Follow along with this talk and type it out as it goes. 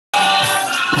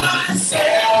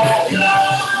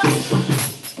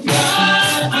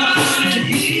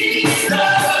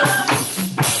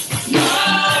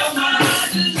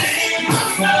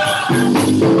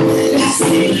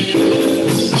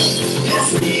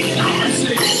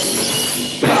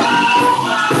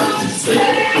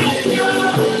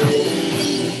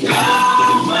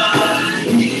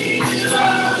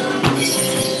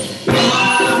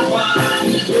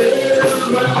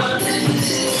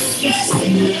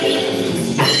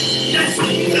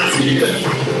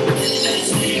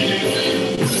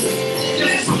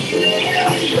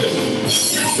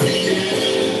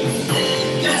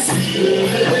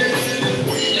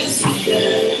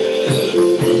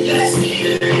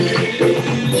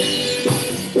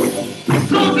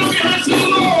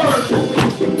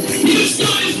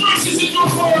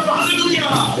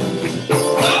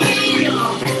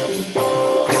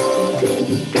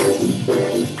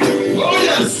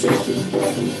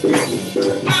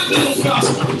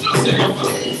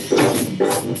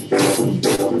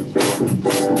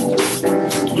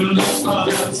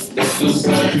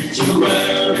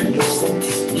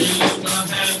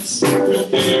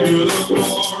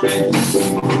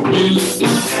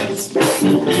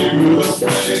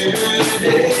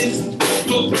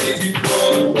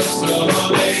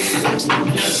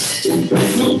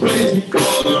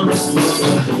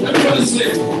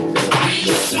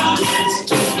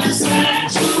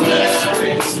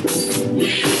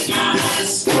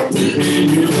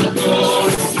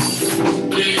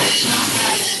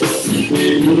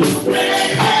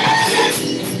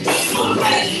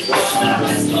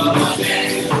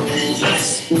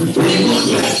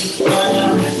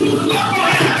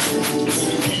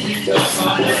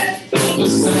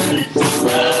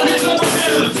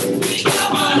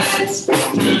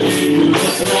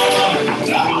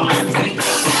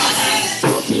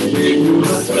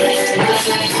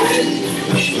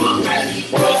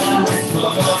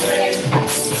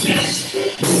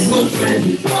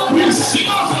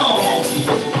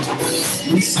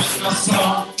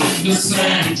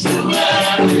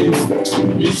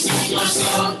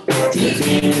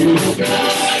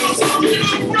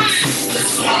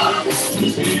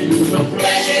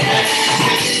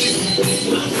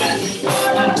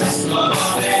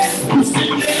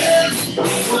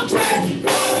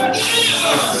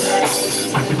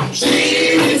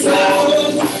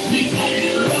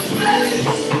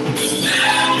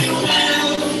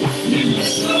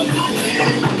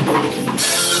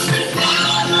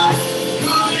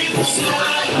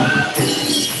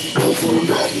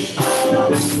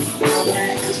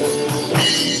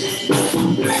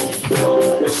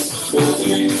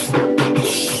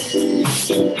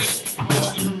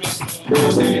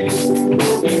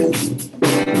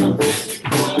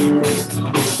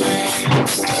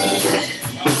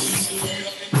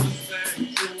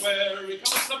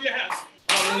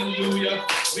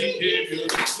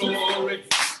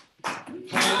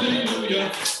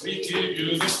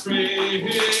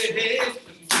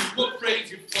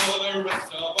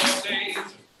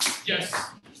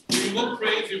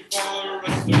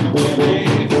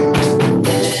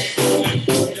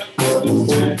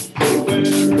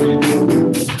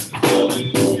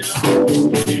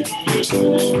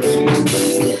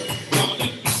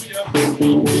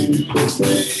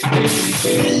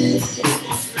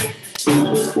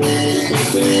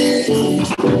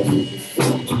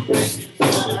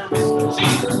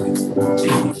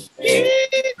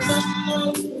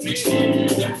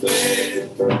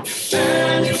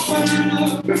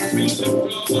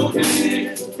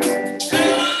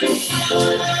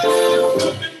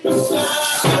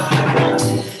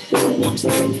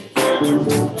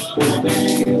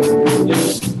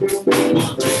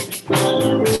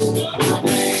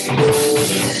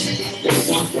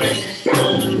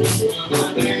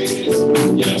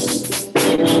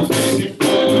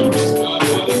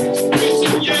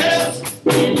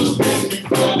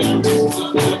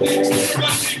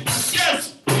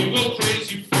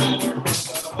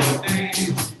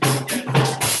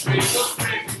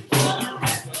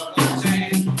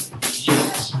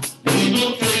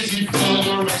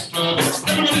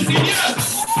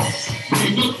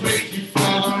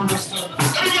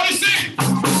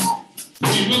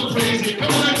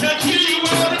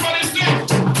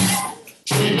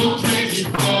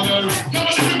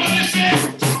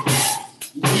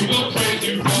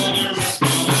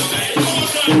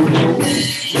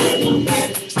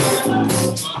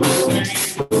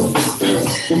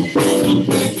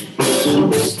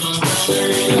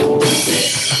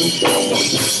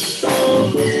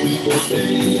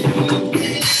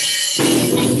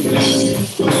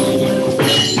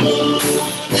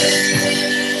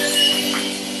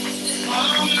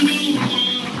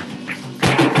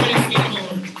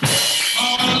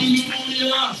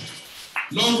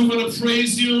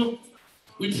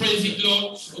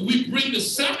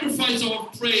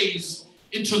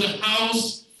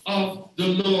of the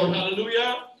Lord.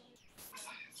 Hallelujah.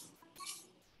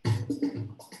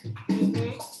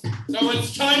 Now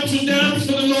it's time to dance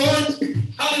for the Lord.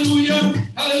 Hallelujah.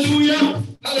 Hallelujah.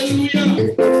 Hallelujah.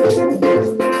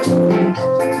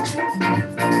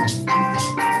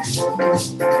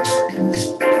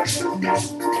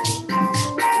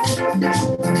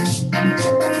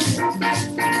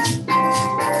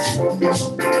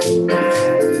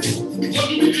 What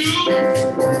do we do?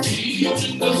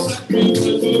 Even the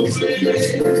sacrifice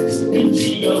into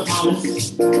the house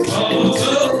of the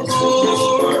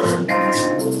Lord.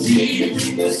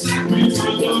 Even the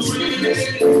sacrifice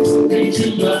into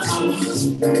the house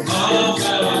of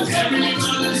God.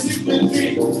 Everyone sing with me.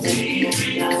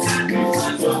 Even the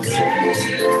sacrifice of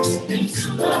praise into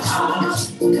the house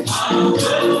of the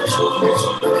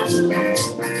Lord.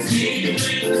 Even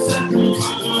the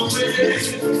sacrifice of praise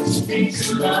into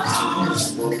the house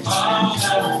of God.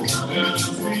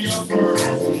 We offer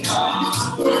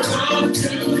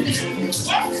unto you.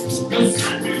 The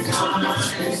sacrifice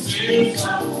is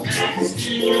of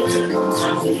thanksgiving.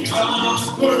 We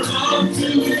offer unto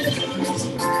you.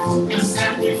 The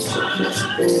sacrifice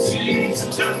is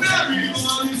of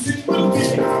everyone is in the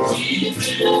way. We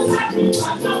feel the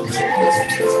sacrifice of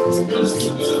praise. Into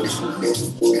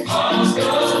the house of the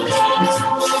Lord.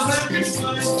 The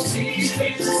sacrifice is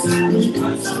the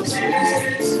sacrifice of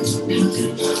praise. Into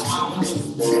the house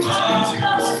of the Lord.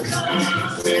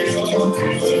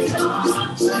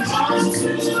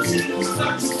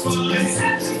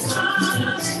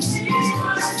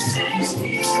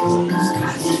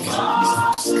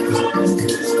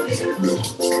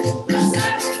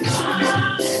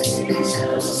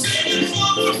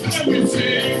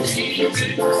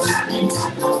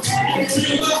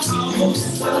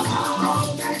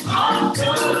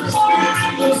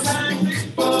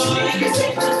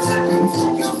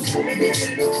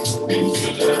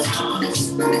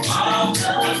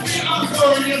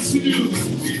 Yes, we do.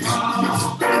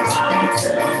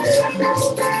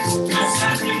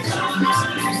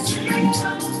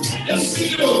 Yes, we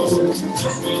do.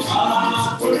 We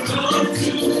offer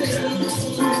unto you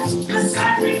the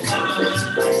sacrifice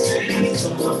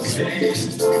of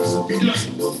faith.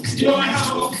 You know, I have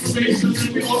an observation that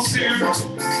we all share.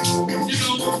 You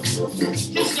know,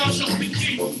 he's not just the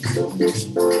king.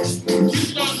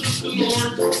 He's not just the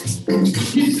Lord. But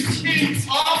he's the king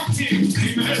of kings.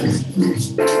 Amen.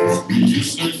 He is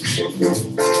the king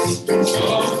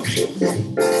of kings.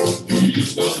 He is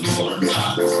the Lord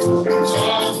God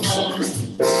of lords.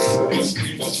 His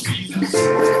name is Jesus.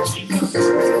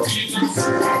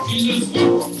 Jesus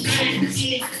will change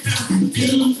you and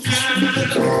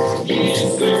he is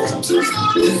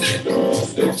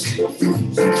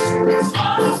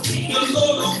the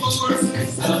Lord of lords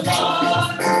is the Lord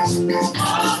of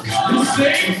lords. His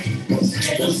name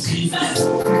is Jesus.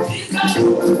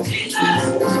 Jesus.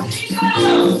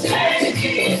 Take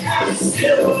it as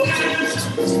you will.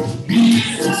 He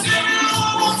is the Savior.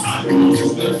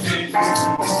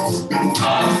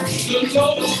 He is the King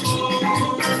of the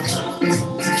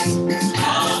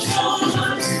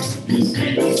Lord. His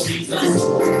name is Jesus.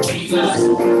 Jesus.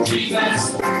 Jesus.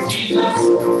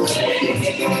 Take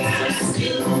it as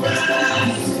you will.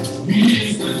 He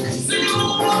is the Savior.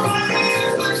 He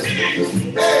is the King.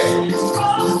 Hey.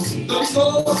 The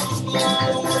Lord.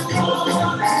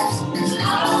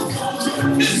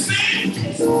 His name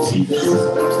is Jesus.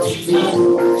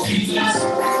 Jesus,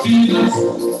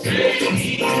 take as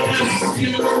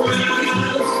you will.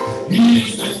 He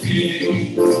is the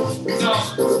King. Now,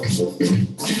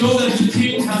 you know that the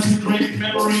King has a great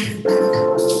memory.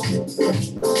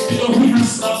 You know, he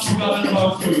has not forgotten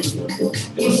about you.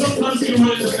 You know, sometimes you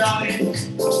are in the valley,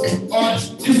 or is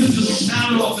it the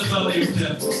shadow of the valley of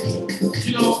death?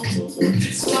 You know,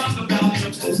 it's not the valley of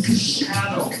death, it's the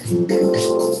shadow.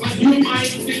 But you might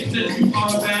think that you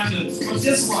are abandoned. But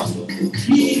guess what?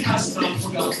 He has not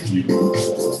forgotten you.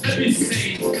 Let me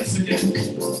say this again.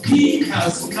 He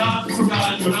has not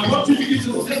forgotten you. And I want you to give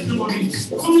this testimony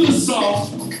through the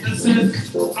song that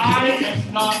says, I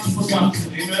am not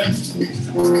forgotten. Amen?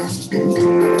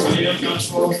 I am not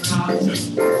forgotten. I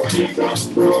am not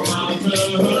forgotten.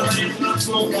 I am not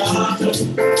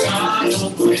forgotten. God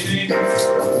Almighty. I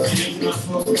am not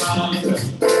forgotten.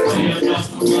 I am not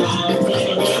forgotten.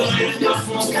 I am not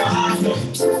forgotten.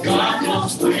 God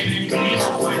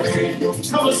Almighty.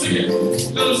 Come on, sing it.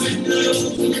 Let us sing this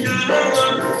together.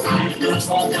 I am not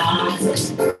forgotten.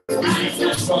 I am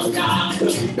not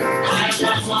forgotten. I am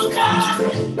not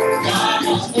forgotten. God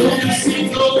is always seen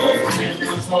though. I am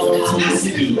not forgotten. Yes,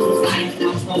 you do. I am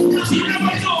not forgotten. He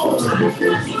never knows.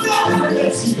 God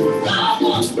bless you. God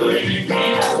was waiting.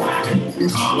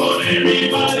 Come on,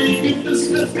 everybody, give this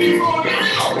people. Here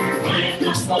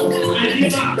we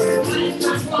go.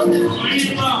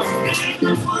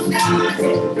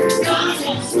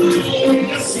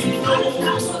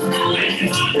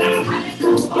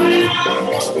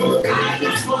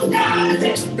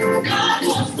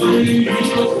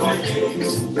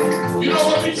 You know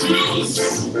what we choose?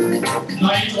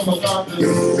 Light of a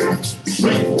darkness,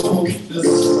 strength of a weakness,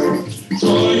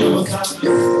 joy of a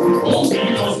sadness. Oh, he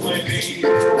knows my name.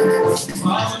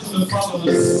 Father to the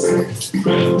fatherless,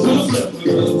 friend to the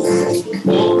friendless,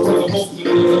 hope for the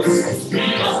hopeless. He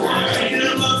knows my name. I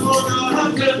am not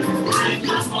forgotten. I am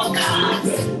not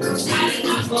forgotten. I am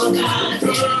not forgotten.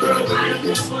 I am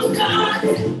not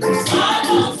forgotten.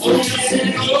 Oh, yes, he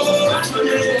knows my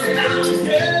name.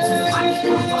 I am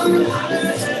not forgotten.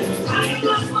 I am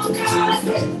not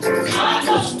forgotten. God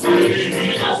knows my name. He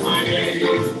knows my name.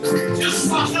 Just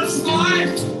like that's why.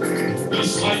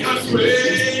 Just like I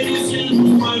praise you,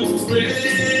 I will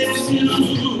praise you.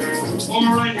 For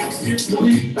I am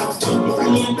fearfully and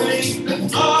wonderfully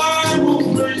made. I will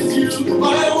praise you, I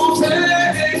will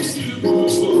praise you.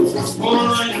 For I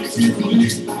am fearfully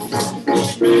and wonderfully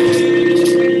made.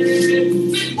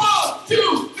 Sing 1,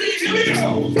 2, 3, here we go.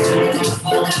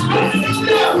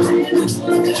 Hallelujah.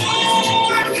 Oh,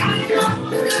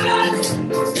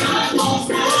 God knows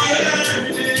my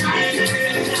everything.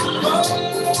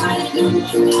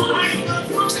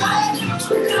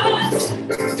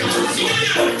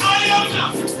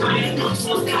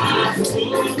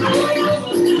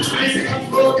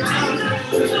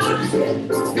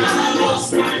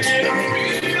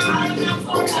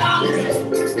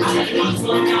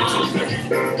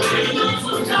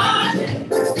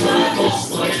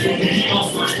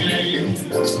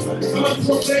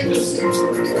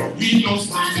 He knows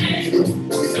my name.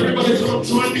 Everybody come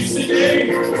join me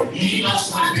singing. He knows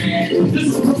my name. This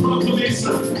is a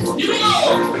proclamation. Here we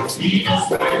go. He knows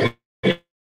my name.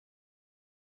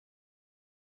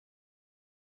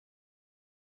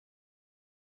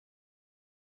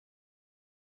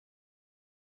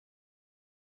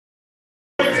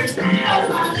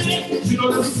 You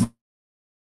know this is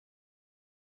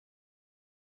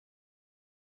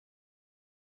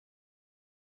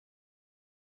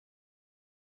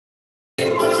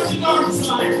dark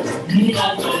side. You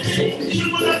know my name.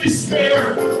 Even when I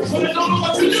despair, when I don't know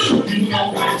what to do, you know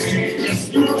my name. Yes,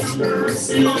 you know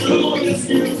mercy. You know, yes,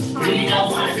 you know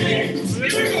my name. Here we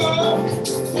go.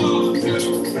 1,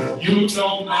 2. You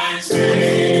know my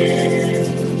name.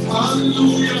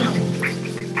 Hallelujah.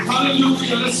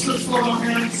 Hallelujah. Let's stretch forth our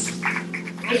hands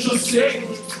and just say,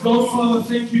 Lord Father,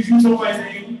 thank you. You know my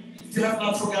name. You have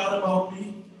not forgotten about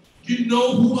me. You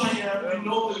know who I am. You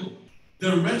know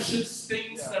the wretched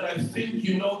things that I think,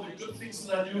 you know, the good things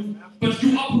that I do, but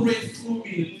you operate through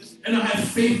me, and I have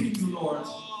faith in you, Lord,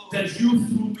 that you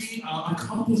through me are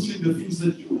accomplishing the things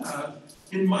that you had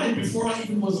in mind before I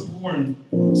even was born.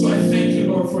 So I thank you,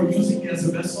 Lord, for using me as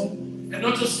a vessel, and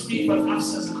not just me, but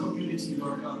us as a community,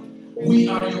 Lord God. We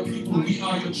are your people, we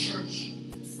are your church.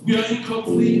 We are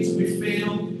incomplete, we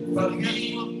fail, but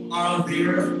we are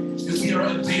there, and we are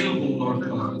available, Lord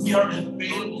God. We are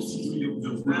available to do your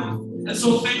will. And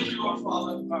so thank you, Lord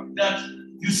Father, that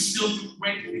you still do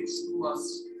great things through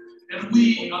us. And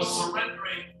we are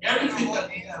surrendering everything that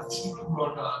we have to you,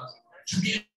 Lord God, to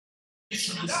be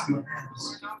instruments in your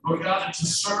hands. Lord God, and to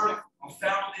serve our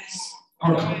families,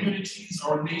 our communities,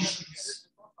 our nations.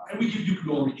 And we give you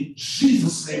glory. In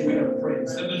Jesus' name we have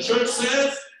praise. And the church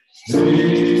says,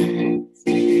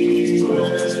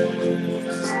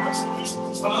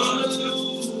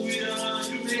 hallelujah,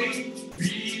 you may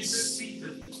be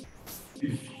seated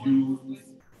if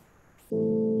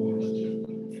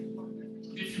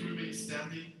you remain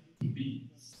standing,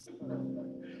 please.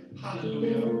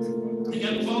 Hallelujah.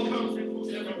 Again, welcome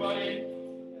everybody.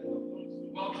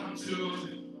 Welcome to,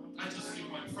 I just give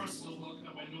my personal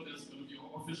welcome. I know there's going to be an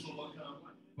official welcome,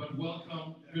 but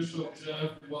welcome, Bishop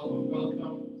Jeff,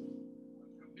 welcome.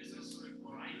 Mrs.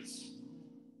 Wright.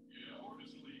 Yeah,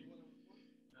 officially.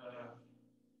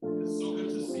 It's so good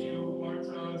to see you,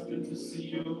 Martha. It's good to see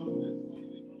you.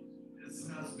 This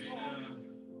has been,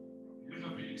 we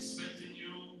have been expecting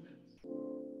you.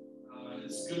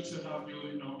 It's good to have you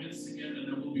in our midst again, and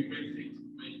there will be great things,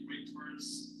 great words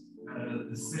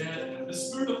said. And the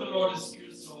Spirit of the Lord is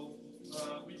here, so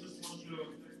we just want you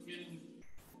in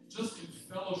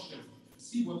fellowship,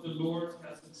 see what the Lord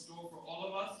has in store for all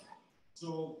of us.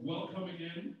 So welcome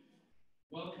again.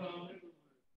 Welcome.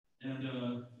 And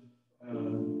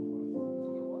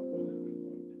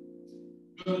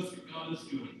God is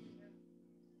good.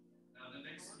 The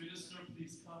next minister,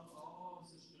 please come. Oh,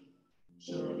 Sister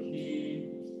Cherokee.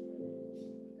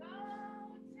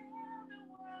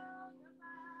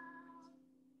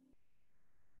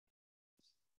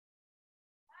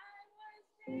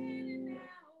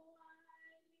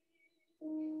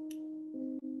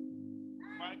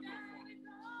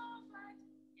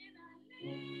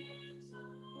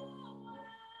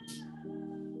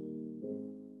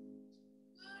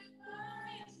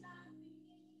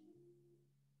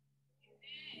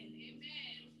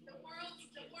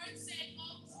 The word said,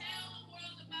 "Oh, tell the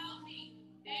world about me."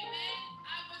 Amen.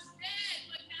 I was dead,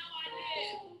 but now I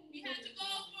live. He had to go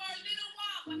for a little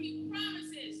while, but he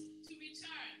promises to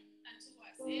return unto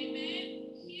us.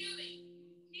 Amen. Healing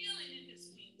in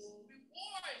his wings,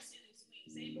 rewards in his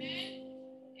wings. Amen.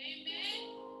 Amen.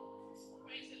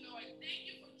 Praise the Lord.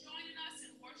 Thank you for joining us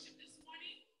in worship this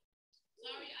morning.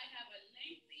 Sorry, I have a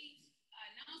lengthy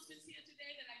announcements here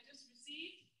today that I just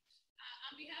received.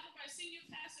 On behalf of our senior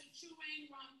pastor,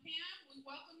 Chuang Ron Pam, we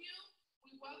welcome you.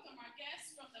 We welcome our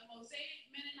guests from the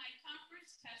Mosaic Mennonite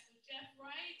Conference, Pastor Jeff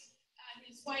Wright,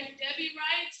 his wife, Debbie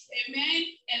Wright,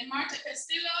 amen, and Marta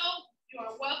Castillo. You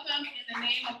are welcome in the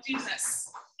name of Jesus.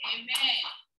 Amen.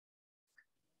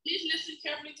 Please listen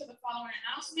carefully to the following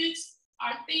announcements.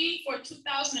 Our theme for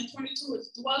 2022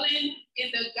 is Dwelling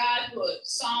in the Godhood,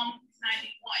 Psalm 91.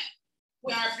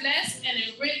 We are blessed and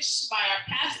enriched by our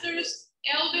pastors,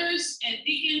 elders, and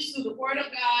deacons through the word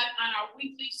of God on our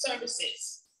weekly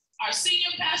services. Our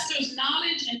senior pastor's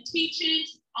knowledge and teaching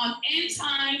on end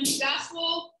time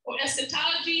gospel or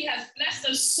eschatology has blessed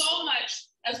us so much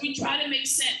as we try to make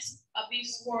sense of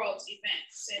these world's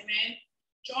events. Amen.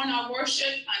 Join our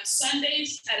worship on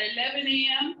Sundays at 11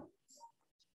 a.m.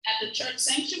 at the church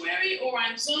sanctuary or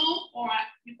on Zoom, or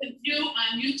you can view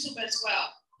on YouTube as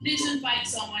well. Please invite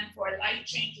someone for a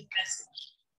life-changing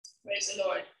message. Praise the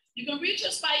Lord. You can reach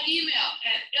us by email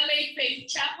at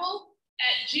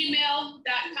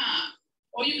lafaithchapel@gmail.com,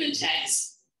 or you can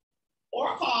text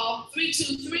or call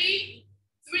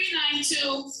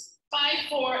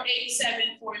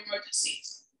 323-392-5487 for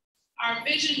emergencies. Our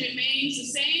vision remains the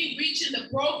same, reaching the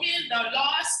broken, the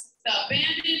lost, the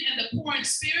abandoned, and the poor in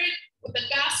spirit with the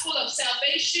gospel of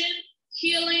salvation,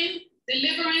 healing,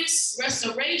 deliverance,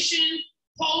 restoration,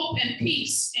 hope, and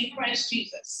peace in Christ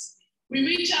Jesus. We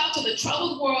reach out to the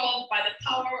troubled world by the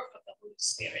power of the Holy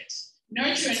Spirit,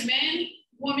 nurturing men,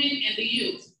 women, and the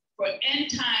youth for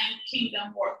end-time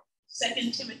kingdom work.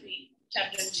 2 Timothy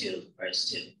chapter 2, verse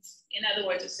 2. In other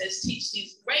words, it says, teach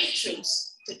these great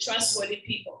truths to trustworthy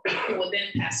people who will then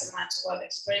pass them on to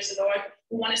others. Praise the Lord.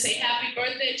 We want to say happy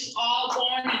birthday to all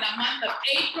born in the month of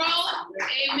April.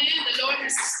 Amen. The Lord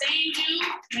has sustained you.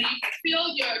 May you fulfill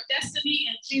your destiny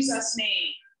in Jesus'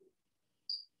 name.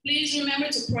 Please remember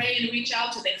to pray and reach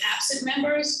out to the absent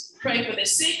members. Pray for the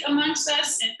sick amongst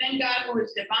us and thank God for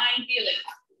his divine healing.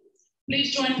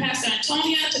 Please join Pastor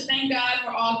Antonia to thank God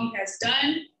for all he has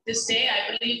done this day.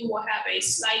 I believe we will have a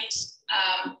slight,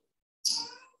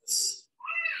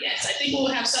 yes, I think we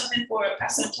will have something for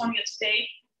Pastor Antonia today.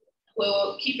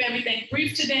 We'll keep everything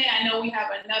brief today. I know we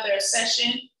have another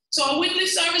session. So our weekly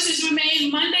services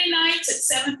remain Monday nights at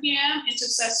 7 p.m.,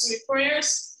 intercessory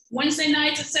prayers. Wednesday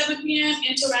nights at 7 p.m.,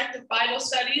 interactive Bible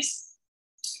studies.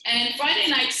 And Friday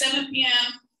night, 7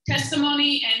 p.m.,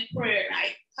 testimony and prayer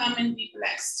night. Come and be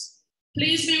blessed.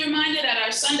 Please be reminded that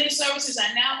our Sunday services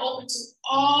are now open to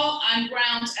all on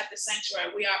grounds at the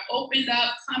sanctuary. We are opened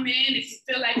up. Come in. If you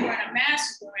feel like wearing a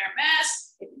mask, you can wear a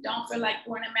mask. If you don't feel like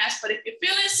wearing a mask, but if you're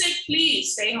feeling sick,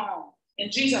 please stay home.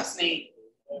 In Jesus' name.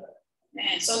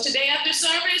 And so today after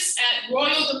service at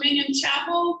Royal Dominion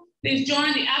Chapel, please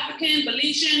join the African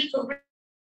Belizean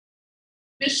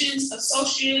Missions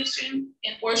Association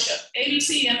in worship.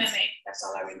 ABC MMA. That's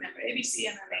all I remember. ABC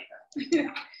MMA.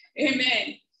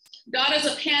 Amen. Daughters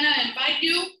of Hannah invite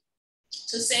you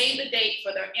to save the date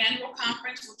for their annual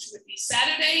conference, which would be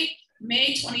Saturday,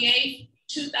 May 28th,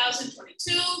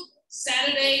 2022.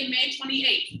 Saturday, May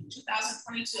 28th,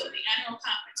 2022, the annual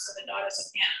conference for the Daughters of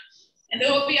Hannah. And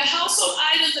there will be a household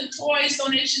items and toys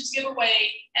donations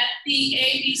giveaway at the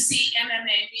ABC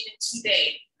MMA meeting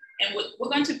today. And we're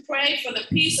going to pray for the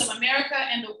peace of America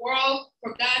and the world,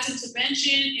 for God's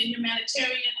intervention in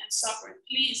humanitarian and suffering.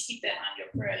 Please keep that on your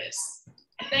prayer list.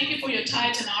 And thank you for your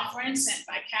tithes and offerings sent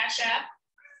by Cash App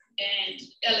and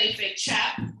LA Faith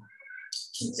Chap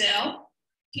to Zelle.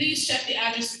 Please check the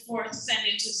address before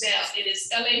sending to Zelle. It is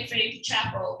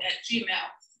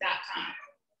lafaithchapel@gmail.com.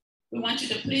 We want you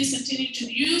to please continue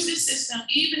to use this system,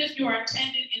 even if you are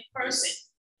attending in person.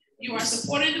 You are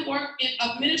supporting the work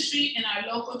of ministry in our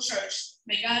local church.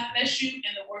 May God bless you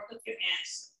in the work of your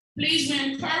hands. Please, we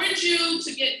encourage you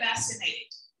to get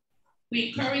vaccinated. We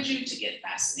encourage you to get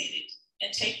vaccinated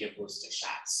and take your booster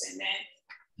shots. And then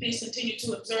please continue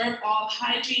to observe all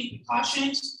hygiene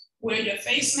precautions. Wear your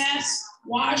face mask,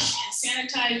 wash and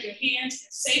sanitize your hands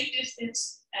in safe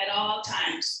distance at all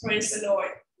times. Praise the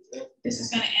Lord. This is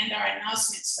going to end our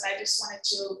announcements, but I just wanted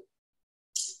to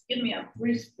give me a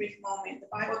brief moment. The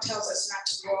Bible tells us not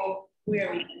to grow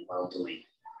weary in well-doing.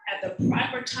 At the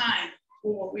proper time,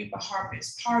 we will reap a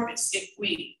harvest if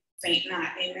we faint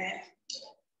not. Amen.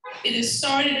 It is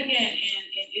started again,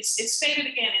 it's stated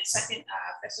again in 2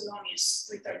 Thessalonians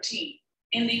 3:13.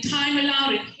 In the time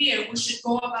allotted here, we should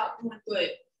go about doing good.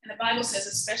 And the Bible says,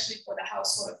 especially for the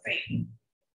household of faith.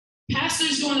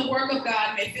 Pastors doing the work of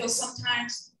God may feel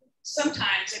sometimes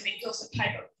they may feel some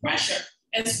type of pressure,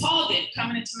 as Paul did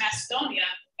coming into Macedonia,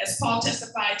 as Paul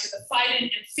testified to the fighting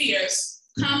and fears,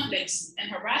 conflicts, and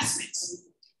harassments.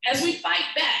 As we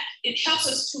fight back, it helps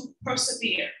us to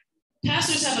persevere.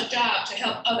 Pastors have a job to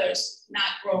help others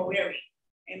not grow weary.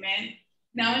 Amen.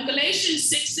 Now in Galatians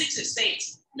 6:6 it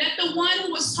states, let the one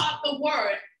who was taught the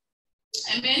word,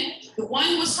 amen, the one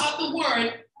who was taught the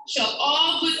word shall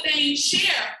all good things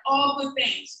share all good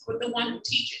things with the one who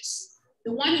teaches.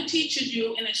 The one who teaches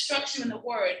you and instructs you in the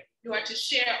word, you are to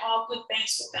share all good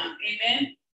things with them.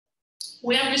 Amen.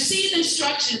 We have received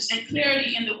instructions and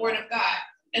clarity in the word of God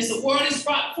as the word is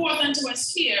brought forth unto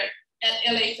us here at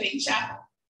LA Faith Chapel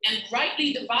and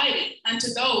rightly divided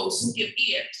unto those who give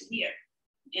ear to hear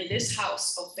in this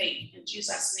house of faith. In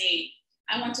Jesus' name,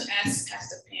 I want to ask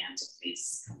Pastor Pam to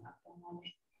please come up for a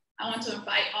moment. I want to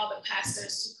invite all the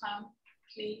pastors to come,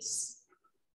 please.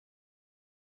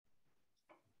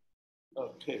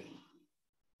 Okay.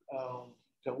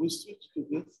 Can we switch to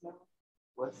this now?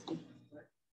 Wesley?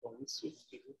 Can we switch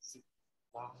to this?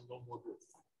 Now, no more this.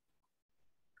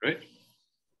 Great.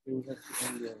 Yeah.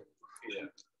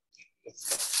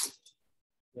 Let's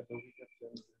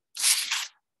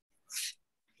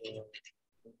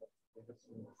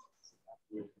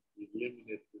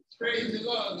eliminate this. Praise the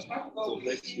Lord. So it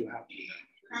makes you happy.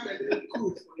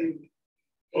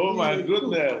 Oh my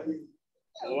goodness.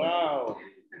 Wow.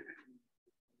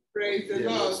 Praise the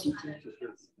Lord.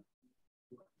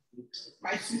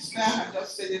 My sister had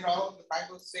just said it all. The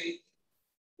Bible says,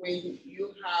 when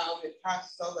you have a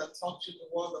pastor that taught you the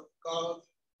word of God,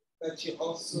 that you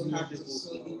also have to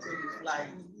sow into his life.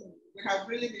 We have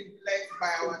really been blessed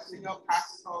by our senior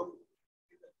pastor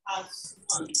in the past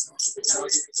month.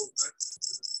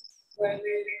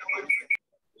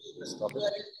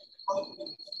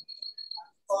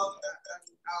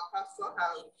 Our pastor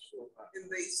has, in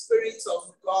the spirit of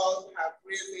God, have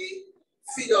really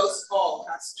feed us all,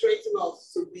 has strengthened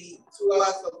us to be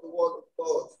doers of the word of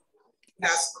God. He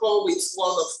has come with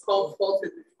word of comfort,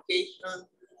 edification,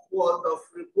 word of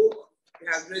rebuke. He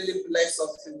has really blessed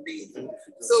us indeed.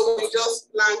 So we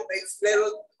just planned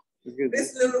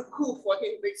this little coup for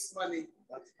him this morning,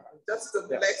 just to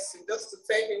bless him, just to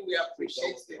tell him we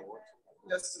appreciate him,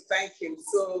 just to thank him.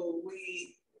 So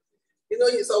we,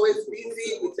 he's always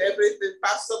busy with everything.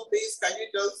 Pastor, please, can you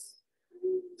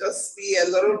just be a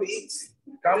little bit?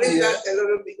 A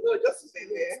little bit. No, just stay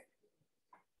there.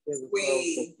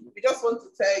 We just want to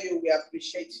tell you we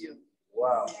appreciate you.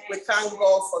 Wow. We thank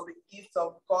God for the gift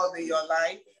of God in your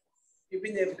life. You've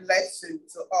been a blessing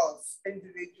to us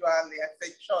individually as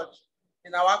a church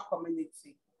in our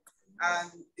community.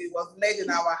 And it was laid in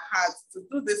our hearts to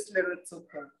do this little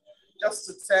token, just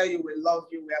to tell you we love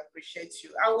you, we appreciate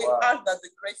you. And we ask that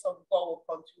the grace of God will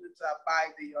continue to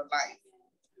abide in your life.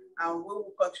 And we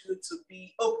will continue to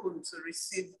be open to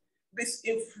receive this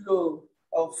inflow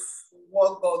of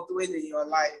what God doing in your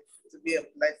life to be a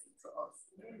blessing to us.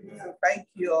 So thank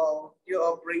you all. You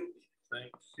all bring.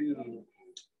 Thank you.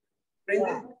 Bring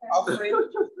the offering.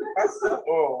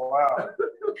 Oh, wow.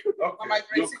 Okay,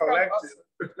 you collected.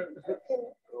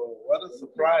 Oh, what a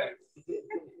surprise.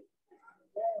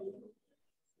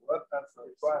 What a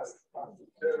surprise.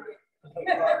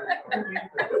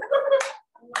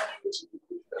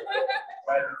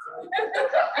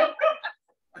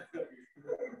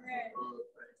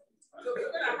 So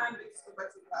we're going to hand it over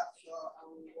to Pastor and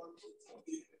we want you to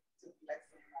be to bless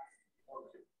him.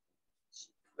 Okay.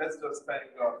 Let's just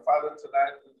thank God. Father,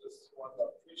 tonight we just want to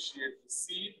appreciate the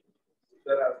seed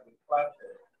that has been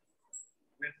planted.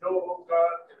 We know, oh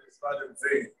God, it is not in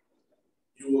vain.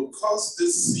 You will cause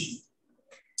this seed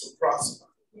to prosper.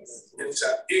 Yes. It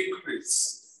shall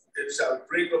increase. It shall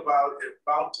bring about a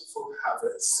bountiful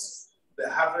harvest. The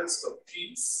harvest of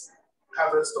peace,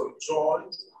 harvest of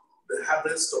joy, the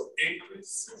harvest of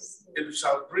increase. It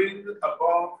shall bring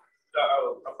about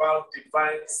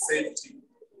divine safety.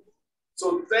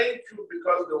 So thank you,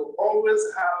 because they will always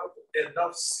have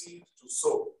enough seed to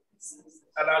sow.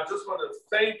 And I just want to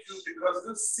thank you because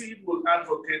this seed will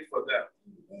advocate for them.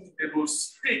 It will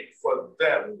speak for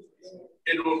them.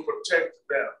 It will protect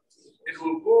them. It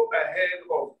will go ahead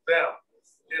of them.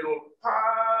 It will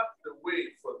pass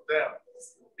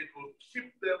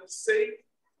them safe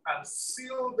and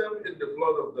seal them in the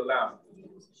blood of the Lamb.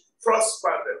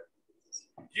 Prosper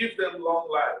them, give them long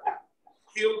life,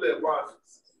 heal their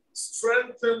bodies,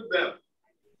 strengthen them,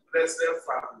 bless their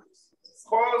families,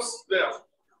 cause them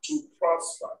to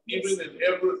prosper, even in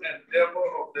every endeavor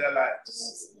of their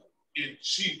lives. In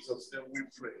Jesus' name we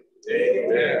pray.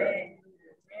 Amen.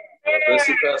 God bless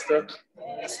you, Pastor.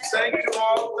 Thank you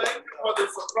all. Thank you for the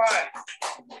surprise.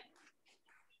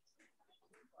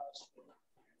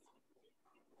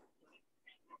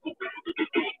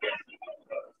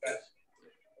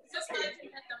 Just wanted to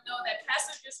let them know that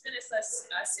Pastor just finished a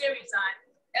series on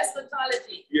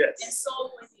eschatology and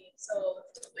soul winning. So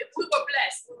we were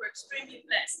blessed. We were extremely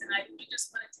blessed. And we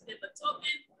just wanted to give a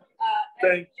token.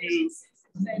 Thank you.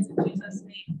 In Jesus'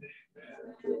 name.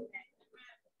 Amen.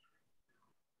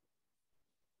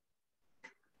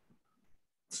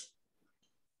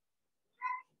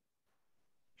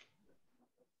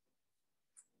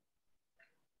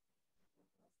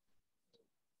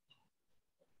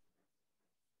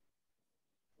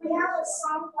 We have a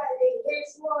song by the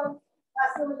next one.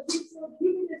 So give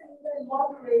me the finger and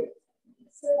moderate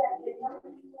so that the young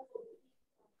people will be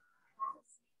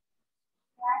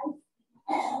right.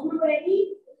 Are you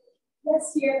ready?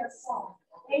 Let's hear the song.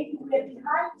 Okay, we're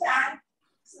behind time.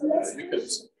 So let's You can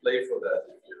play for that.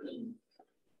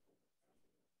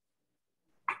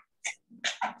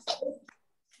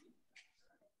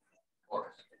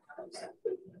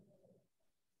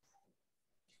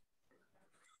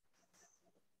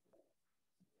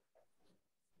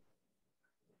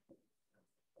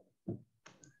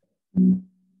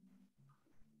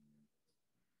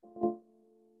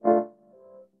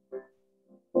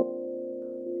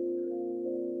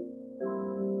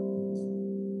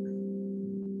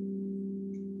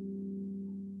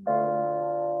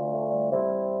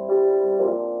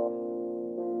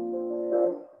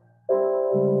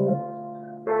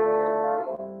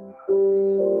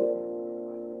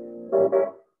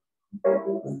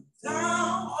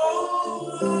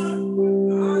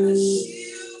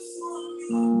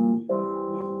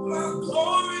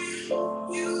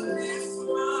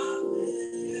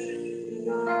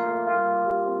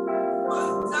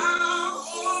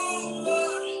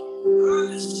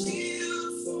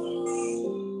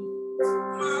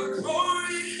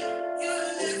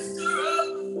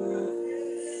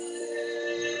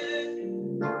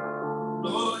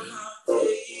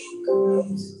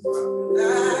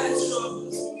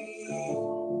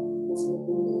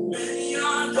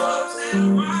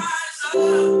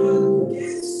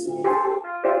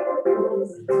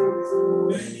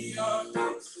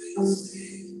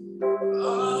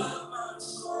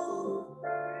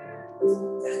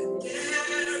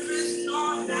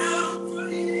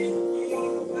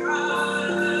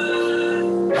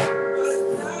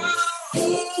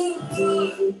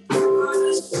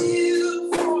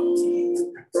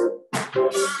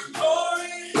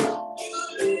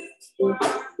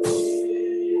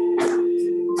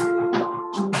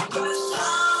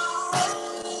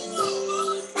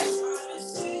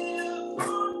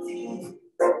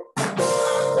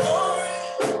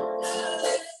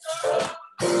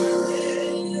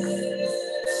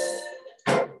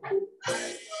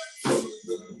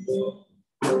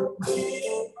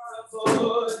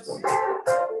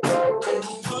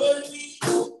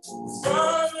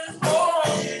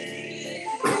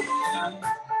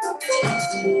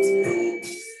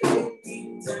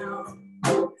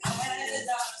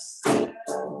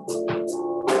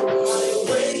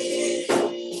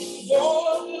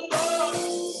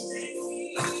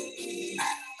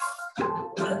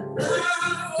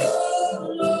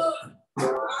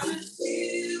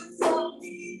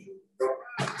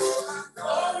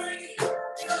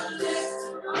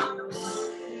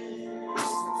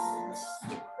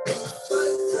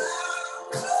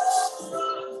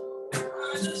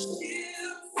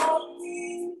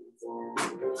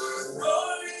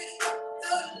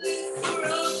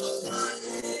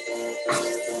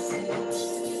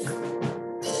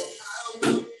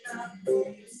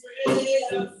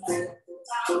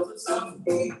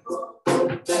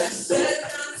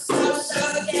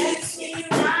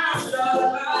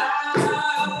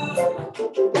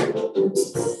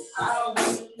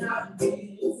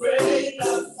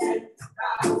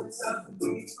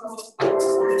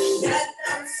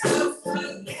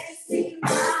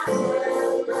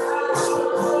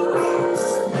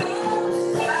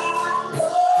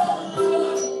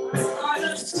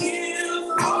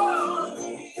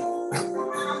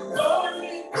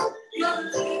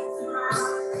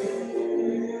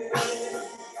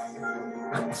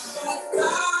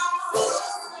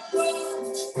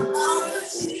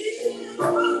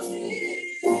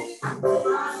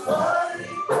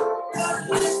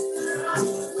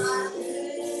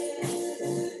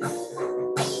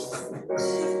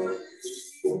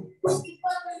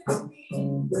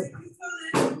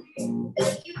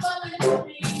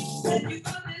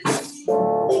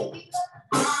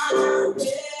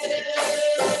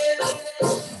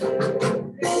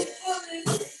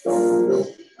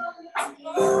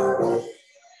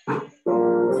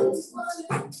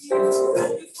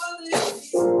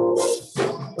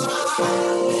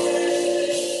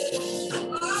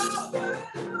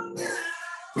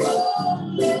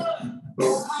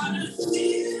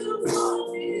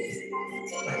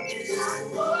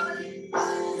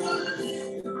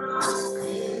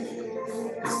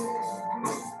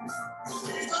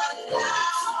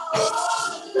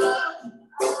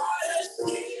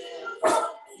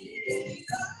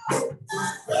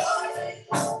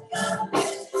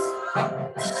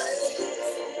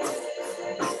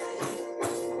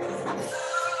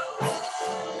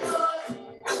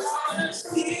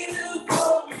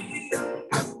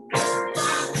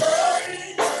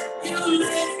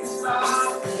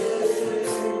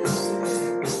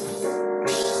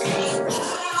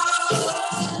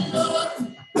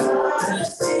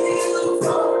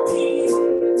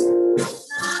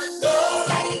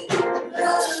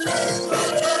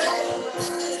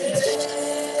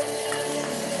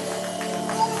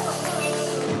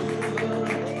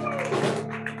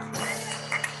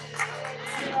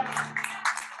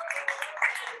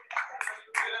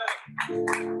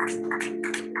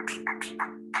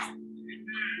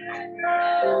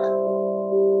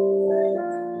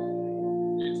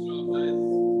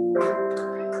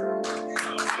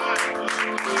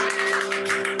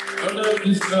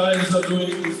 These guys are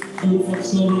doing this beautiful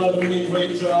children are doing a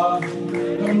great job.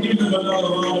 Come give them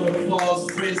another round of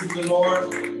applause, praising the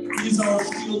Lord. These are our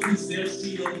shield, this is their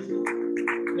shield.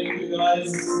 Thank you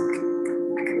guys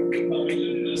for coming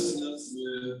and blessing us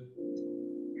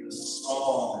with a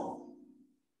song.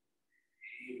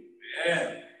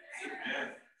 Amen. Amen.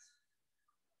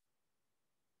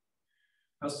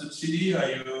 Pastor Chidi, are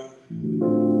you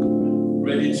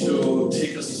ready to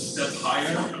take us a step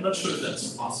higher? I'm not sure if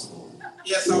that's possible.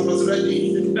 Yes, I was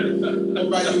ready. And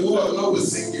by the word, I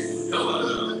was singing. Come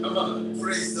on, come on.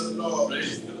 Praise the Lord.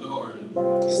 Praise the Lord.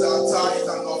 It's our tithe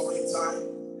and offering time.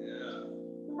 Yeah.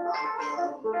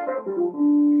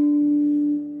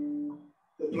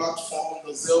 The platform,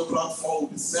 the Zelle platform will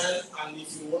be sent. And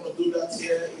if you want to do that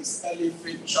here, it's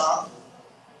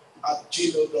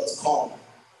elifitchat@gmail.com.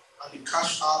 And the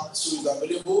cash app too is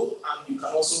available. And you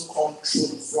can also come through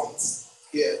the front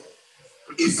here.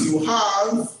 If you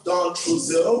have done through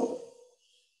Zelle,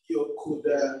 you could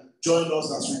join us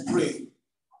as we pray.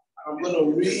 I'm going to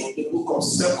read the book of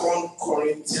 2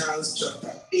 Corinthians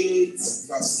chapter 8,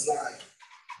 verse 9.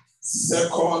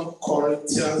 2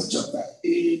 Corinthians chapter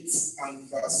 8 and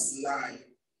verse 9.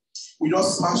 We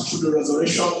just passed through the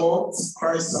resurrection month.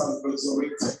 Christ has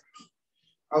resurrected.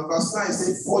 And verse 9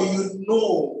 says, "For you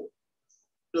know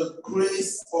the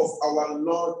grace of our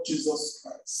Lord Jesus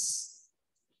Christ,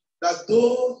 that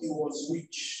though he was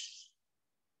rich,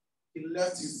 he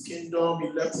left his kingdom, he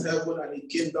left heaven, and he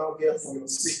came down here for your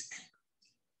sake.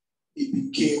 He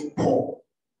became poor,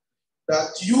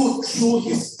 that you through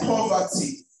his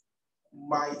poverty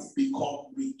might become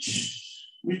rich."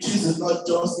 Riches is not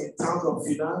just in terms of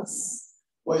finance,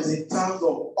 but it's in terms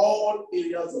of all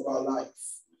areas of our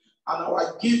life. And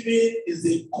our giving is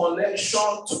a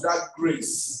connection to that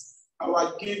grace.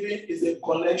 Our giving is a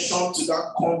connection to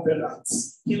that covenant.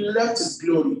 He left his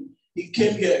glory. He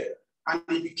came here and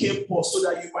he became poor so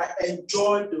that you might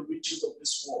enjoy the riches of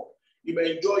this world. You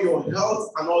may enjoy your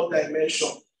health and all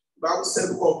dimensions. The Bible said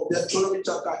of Deuteronomy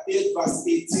chapter 8, verse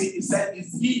 18, it said,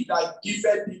 "It's he that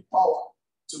giveth thee power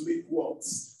to make wealth."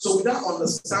 So with that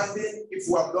understanding, if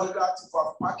we have done that, if we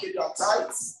have packaged our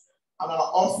tithes and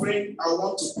our offering, I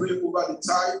want to pray over the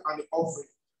tithe and the offering.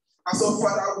 And so,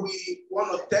 Father, we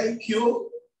want to thank you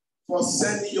for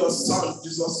sending your Son,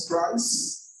 Jesus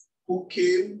Christ, who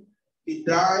came, he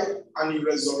died, and he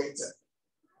resurrected.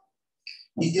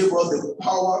 He gave us the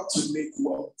power to make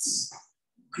wealth.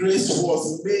 Grace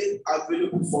was made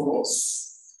available for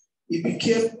us. He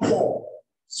became poor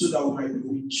so that we might be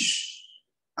rich.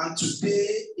 And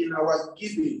today, in our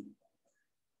giving,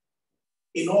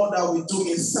 in all that we do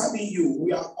in serving you,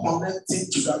 we are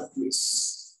connecting to that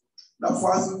grace. Now,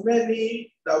 for as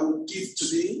many that will give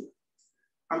today,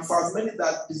 and for as many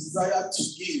that desire to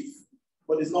give,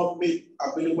 but is not made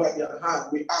available at their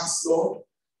hand, we ask, Lord,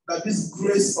 that this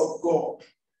grace of God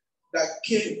that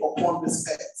came upon this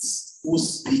earth will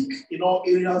speak in all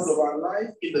areas of our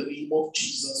life in the name of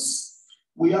Jesus.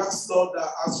 We ask, Lord,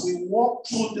 that as we walk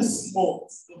through this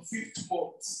month, the 5th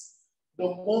month, the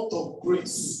month of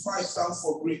grace, 5 stands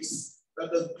for grace,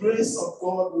 that the grace of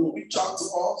God will reach out to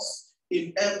us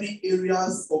in every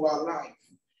areas of our life,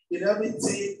 in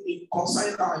everything in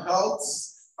concerning our health,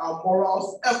 our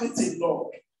morals, everything,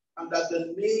 Lord, and that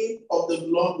the name of the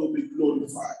Lord will be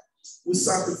glorified. We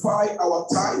sanctify our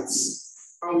tithes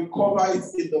and we cover it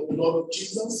in the blood of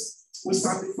Jesus. We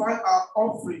sanctify our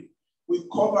offering, we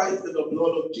cover it in the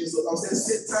blood of Jesus. I say,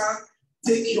 Satan,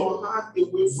 take your hand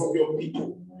away from your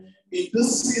people. In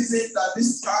this season, that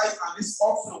this tithe and this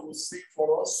offering will speak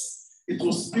for us. It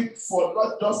will speak for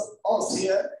not just us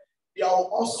here. There will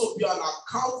also be an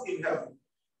account in heaven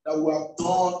that we have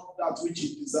done that which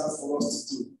it deserves for us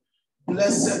to do.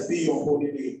 Blessed be your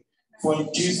holy name. For in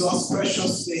Jesus'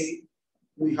 precious name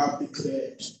we have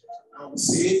declared. And we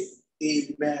say,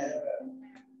 Amen.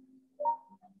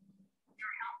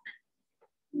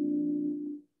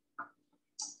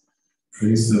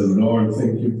 Praise the Lord.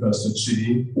 Thank you, Pastor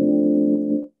Chidi.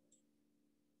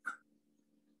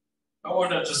 I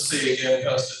want to just say again,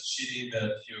 Pastor Chidi,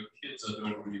 that your kids are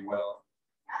doing really well.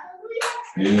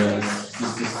 Yes,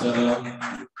 Sister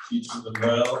Stella, teaching them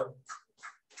well.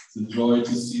 It's a joy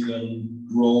to see them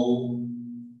grow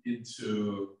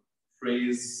into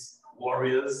praise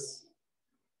warriors.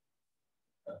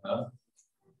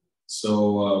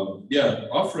 So, yeah,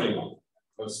 offering.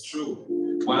 That's true.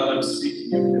 While I'm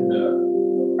speaking, you can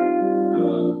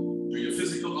do your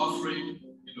physical offering,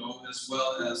 as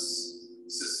well as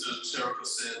Sister Jericho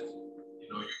said,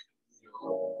 you're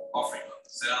offering on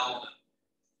Zelle and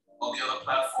all the other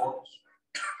platforms.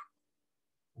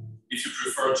 If you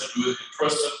prefer to do it in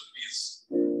person, please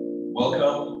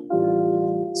welcome.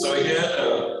 So again,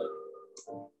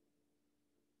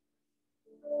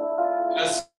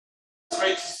 it's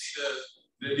great to see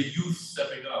the youth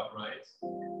stepping up, right?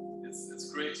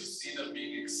 It's great to see them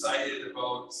being excited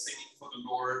about singing for the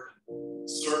Lord and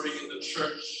serving in the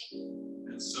church.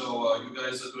 And so you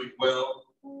guys are doing well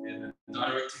in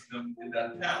directing them in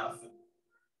that path.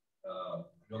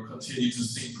 You'll continue to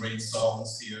sing great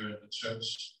songs here in the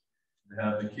church and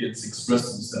have the kids express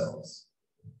themselves,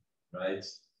 right?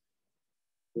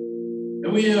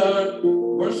 And we are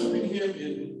worshiping Him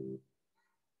in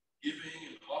giving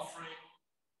and offering.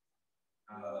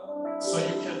 So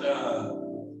you can,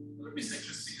 let me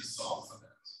just sing a song for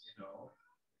that,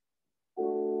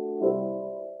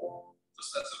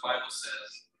 Just as the Bible says,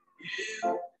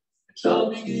 give, it shall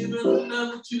be given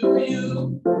unto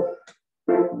you.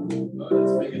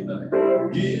 Let's make it nice.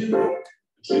 Give,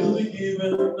 it shall be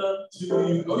given unto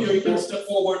you. Oh yeah, you can step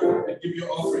forward and give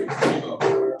your offering. There you go.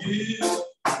 Give,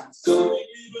 it shall be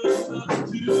given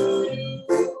unto you.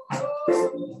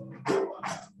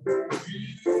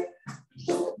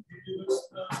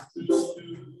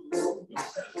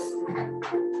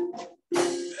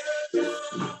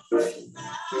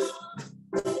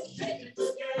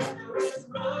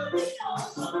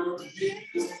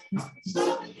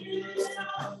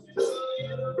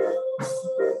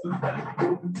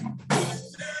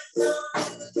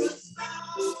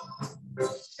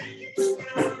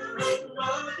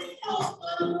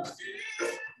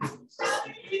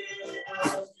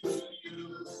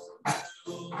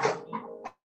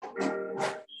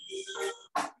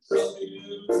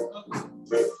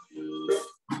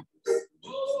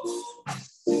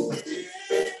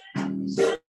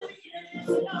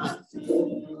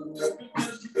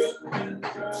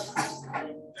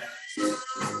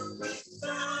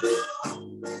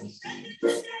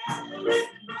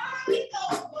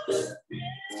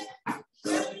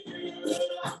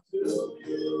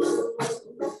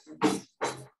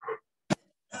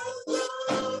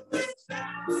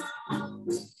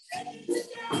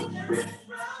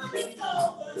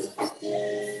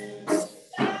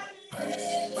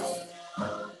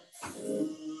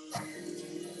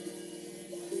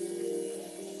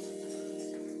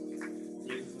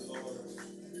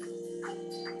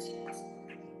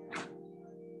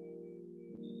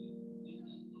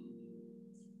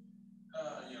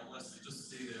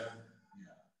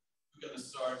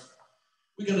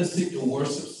 We're going to sing a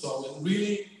worship song. And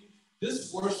really,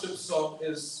 this worship song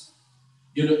is,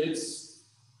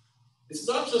 it's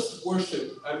not just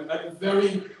worship. I'm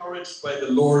very encouraged by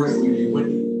the Lord really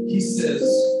when He says,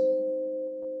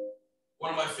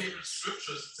 one of my favorite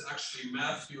scriptures is actually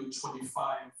Matthew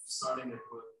 25, starting at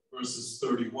verses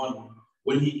 31,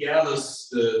 when He gathers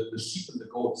the sheep and the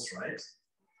goats, right?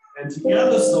 And He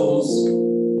gathers those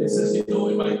and says, in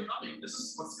my coming, this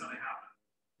is what's going to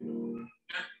happen.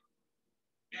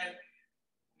 And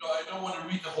I don't want to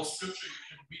read the whole scripture, you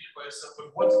can read it by yourself,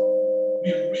 but what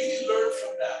we really learn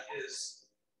from that is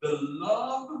the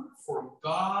love for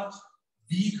God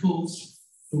vehicles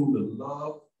through the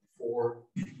love for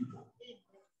people.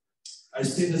 I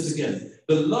say this again.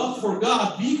 The love for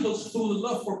God vehicles through the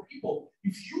love for people.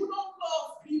 If you don't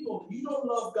love people, you don't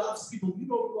love God's people, you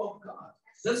don't love God.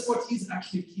 That's what He's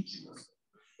actually teaching us.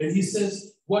 And He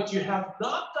says, what you have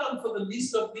not done for the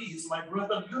least of these, my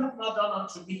brethren, you have not done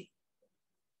unto me.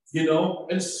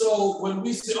 And so when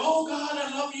we say, oh God, I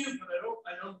love you, but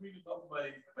I don't really love my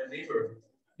neighbor,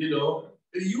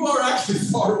 you are actually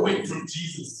far away from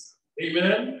Jesus.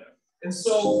 Amen? And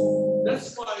so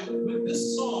that's why with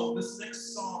this song, this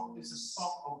next song is a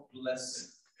song of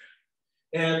blessing.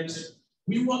 And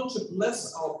we want to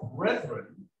bless our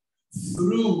brethren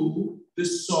through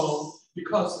this song,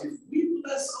 because if we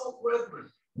bless our brethren,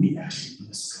 we actually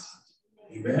bless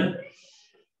God. Amen?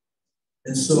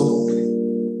 And so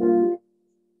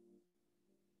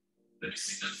me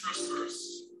sing that first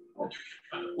verse. You can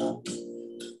kind of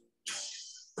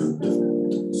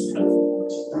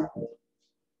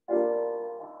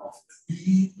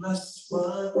be blessed,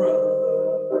 my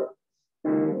brother.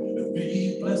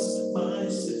 Be blessed, my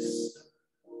sister.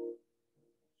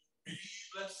 Be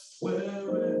blessed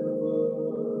wherever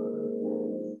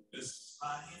this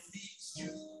life leads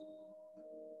you.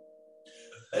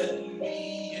 Let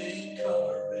me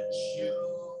encourage you.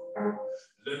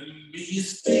 Let me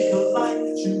speak life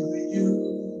to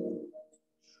you.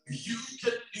 You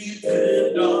can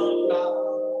depend on God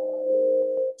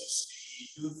to see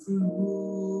you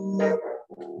through.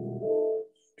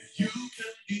 You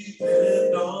can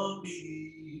depend on me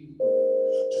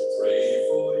to pray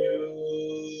for you.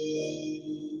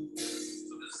 So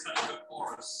this is kind of a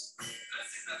chorus. Let's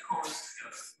sing that chorus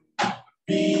together.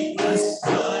 Be blessed,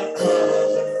 my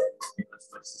brother. Be blessed,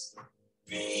 my sister.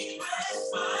 Be blessed,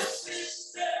 my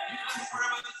sister. Be blessed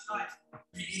wherever this life.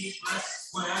 Be blessed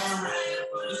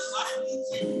wherever this life leads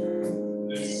you.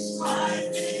 This life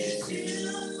leads you.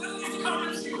 Let me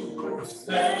encourage you.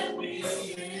 Let me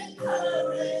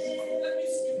encourage you. Let me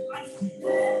speak life to you.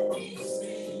 Let me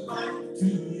speak life to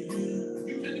you.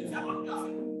 You can depend on God.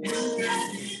 You can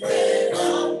depend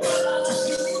on God to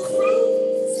see you through.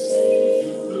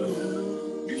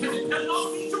 You can depend on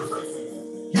me to pray for you.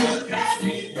 You can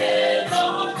depend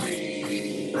on me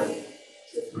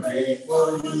to pray for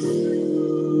you.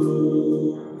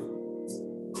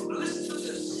 Now listen to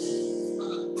this.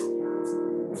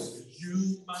 You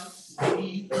might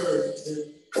be hurting.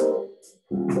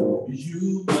 You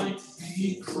might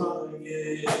be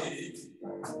crying.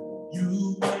 You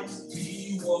might be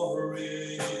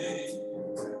worried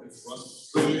and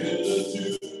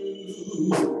frustrated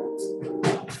too.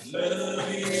 Let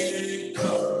me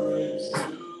encourage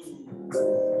you.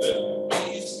 Let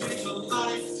me speak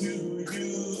life to you.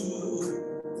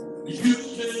 You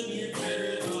can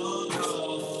depend on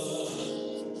God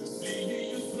to see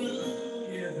you through,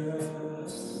 yeah.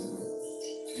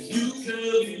 You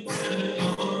can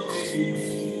depend on me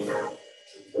to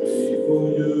pray for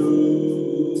you.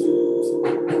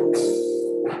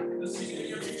 Let's sing it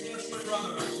again. Be blessed, my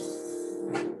brother.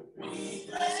 Be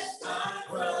blessed, my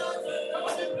brother. Come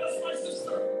on, be blessed, my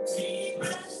sister. Be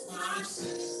blessed, my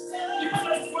sister. Be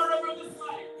blessed wherever this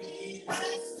life. Be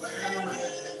blessed wherever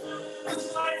this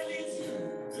life leads you.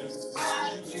 This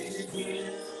life leads you.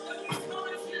 Let me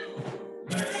encourage you.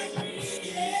 Let me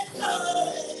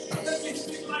encourage. Let me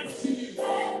speak life to you.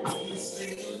 Let me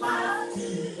speak life to you.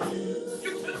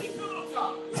 You can depend on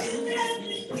God. You can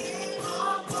depend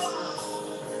on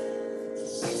God.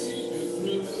 See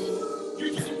you through. You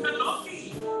can depend on me.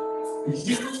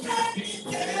 You can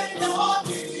depend on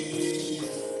me.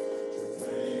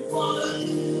 Pray for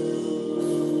you.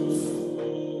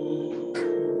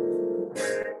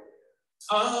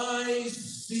 I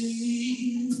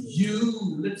see you.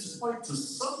 Let's point to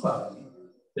somebody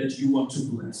that you want to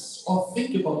bless. Or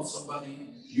think about somebody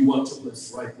you want to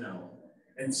bless right now.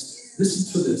 And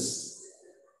listen to this.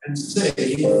 And say,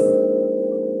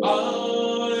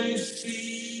 I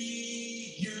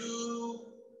see you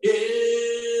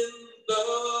in the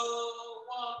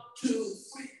 1, 2,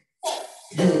 3, 4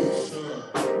 future.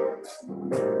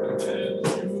 And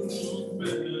you look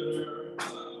better.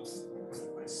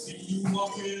 I see you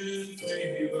walking in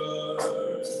favor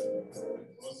and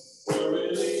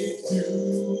prosperity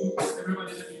too.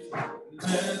 Everybody,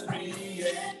 let me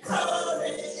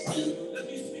encourage you. Let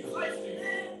me speak life to you.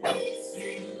 Let me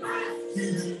speak life to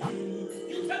you.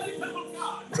 You can depend on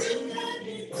God. You can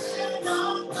depend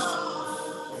on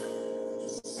God.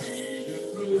 See you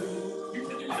through. You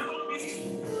can depend on me.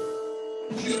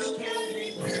 You can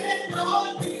depend on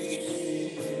me.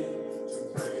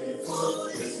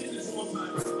 Let's do this one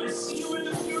time. I see you in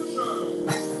the future.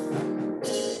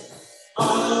 I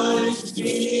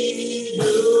see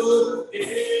you in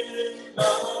the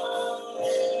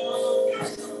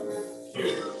future.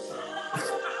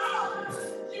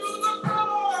 You look better.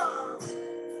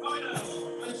 Oh yeah.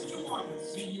 I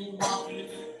see you walking in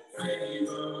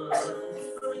favor.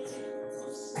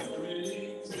 Prosperity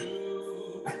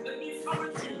too. Let me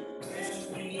encourage you.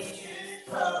 Let me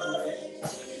encourage. Let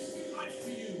me speak life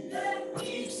to you. Let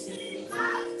me speak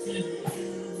life to you.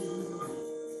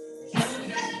 You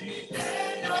can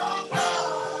depend on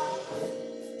God.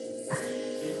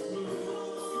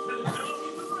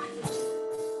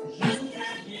 You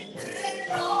can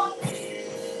depend on me.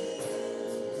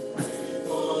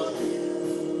 For you.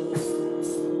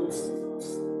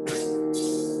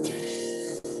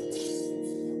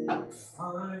 I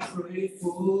pray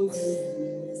for you.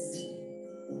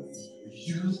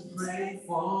 You pray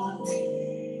for me.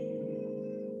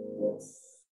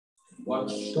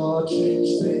 Watch God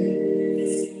change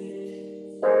things.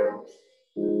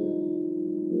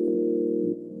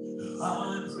 I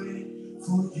pray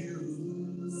for you.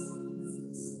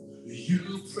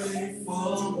 You pray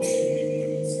for me.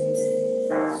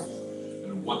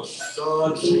 And watch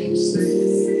God change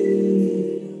things.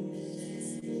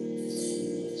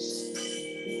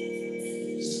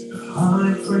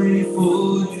 I pray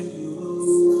for you.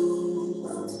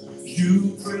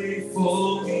 You pray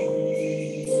for me.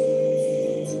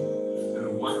 And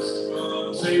watch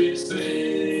God change things.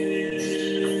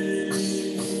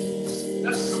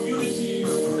 That's community.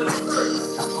 That's church.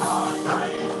 I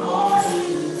pray for you.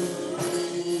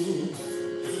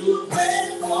 You pray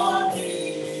for me.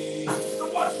 And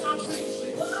watch God change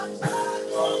things. Watch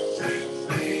God change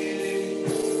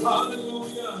things.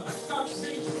 Hallelujah. God change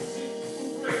things.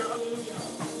 Prayer. Hallelujah.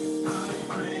 I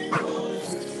pray for you.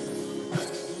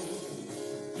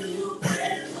 You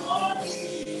pray for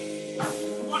me.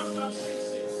 Watch God change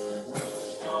things.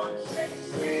 God change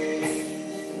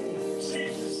things.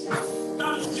 Jesus.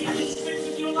 God change things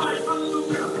in your life.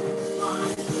 Hallelujah. I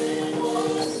pray for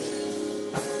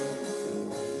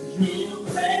you. You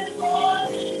pray for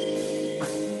me.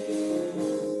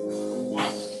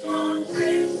 Watch God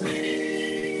change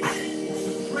things.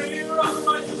 The prayer of the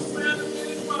righteous man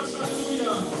is much.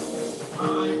 Hallelujah. I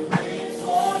pray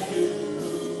for you.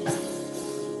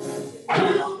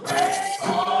 You pray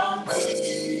for me.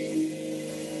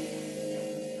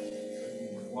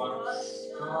 Watch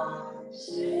God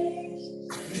change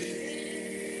things.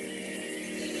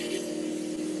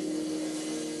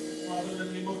 Father, in the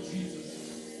name of Jesus,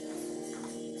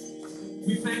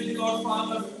 we thank you, Lord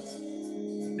Father,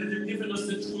 that you've given us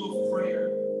the tool of prayer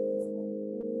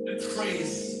and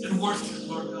praise and worship,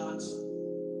 Lord God,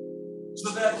 so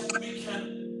that we can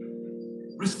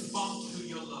respond to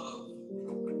your love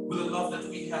with the love that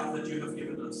we have, that you have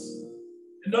given us.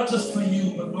 And not just for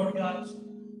you, but Lord God,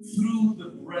 through the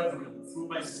brethren, through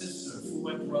my sister, through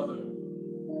my brother,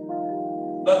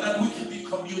 but that we can be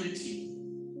community,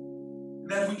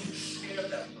 that we can share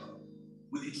that love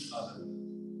with each other.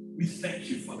 We thank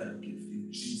you for that gift.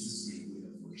 In Jesus' name we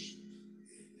have worshiped.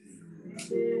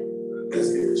 Let's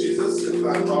give Jesus a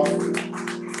clap offering.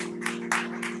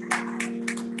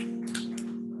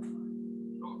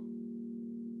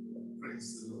 Praise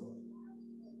the Lord.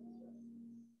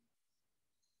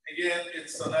 Again,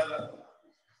 it's another.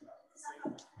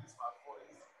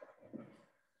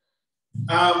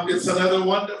 It's another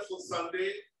wonderful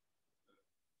Sunday.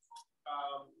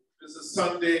 It's a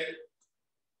Sunday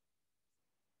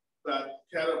that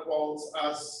catapults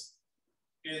us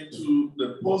into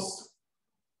the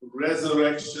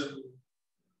post-resurrection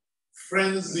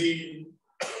frenzy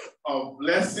of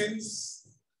blessings,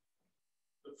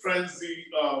 the frenzy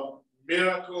of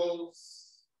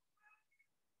miracles,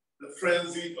 the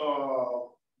frenzy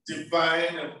of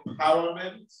divine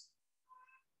empowerment.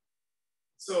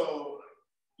 So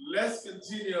let's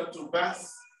continue to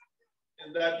bask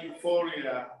in that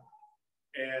euphoria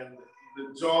and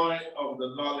the joy of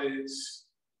the knowledge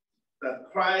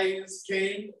that Christ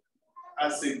came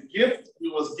as a gift. He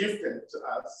was gifted to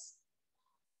us.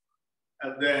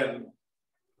 And then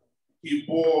he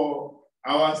bore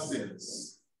our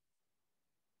sins.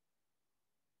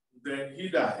 Then he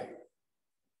died.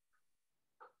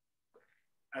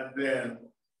 And then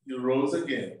he rose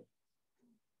again.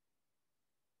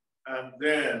 And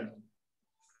then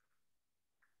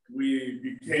we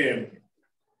became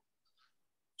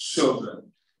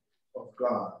children of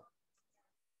God.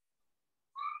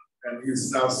 And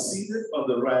he's now seated on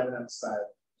the right-hand side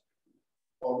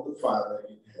of the Father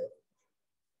in heaven.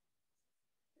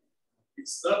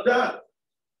 It's not done.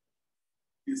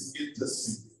 He's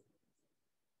interceding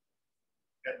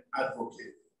and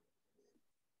advocating.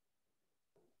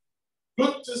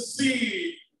 Good to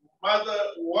see Mother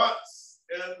Watts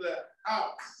in the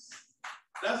house.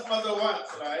 That's Mother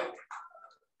Watts, right?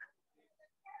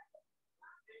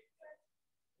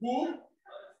 Who?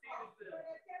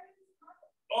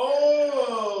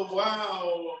 Oh,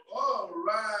 wow. All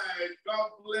right. God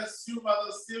bless you,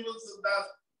 Mother Stevenson. That's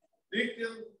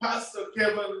Deacon Pastor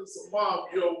Kevin's mom.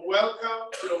 You're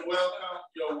welcome. You're welcome.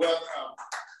 You're welcome.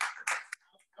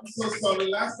 I'm so sorry.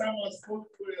 Last time I spoke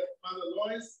with Mother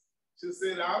Lois, she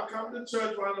said, I'll come to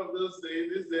church one of those days.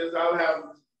 These days I'll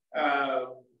have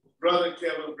Brother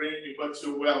Kevin bring you, but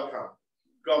you're welcome.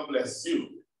 God bless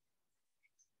you.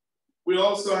 We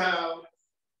also have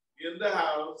in the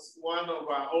house one of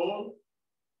our own.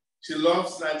 She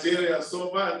loves Nigeria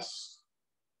so much.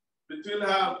 Between her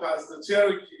and Pastor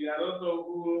Cherokee, I don't know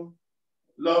who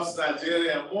loves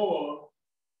Nigeria more.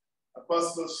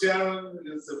 Apostle Sharon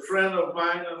is a friend of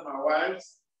mine and my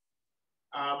wife's.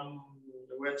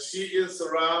 When she is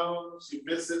around, she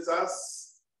visits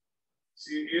us.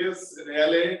 She is in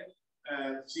LA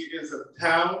and she is in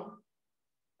town.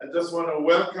 I just want to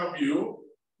welcome you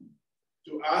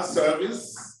to our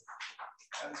service.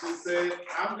 And she said,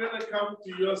 I'm going to come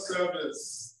to your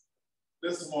service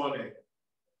this morning.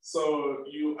 So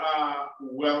you are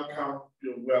welcome,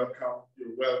 you're welcome,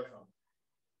 you're welcome.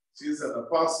 She's an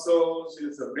apostle,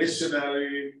 she's a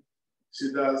missionary.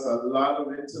 She does a lot of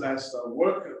international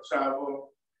work and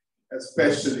travel,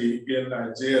 especially in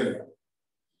Nigeria.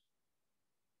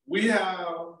 We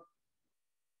have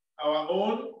our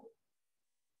own.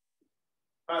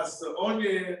 Pastor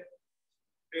Onye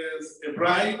is a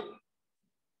bride.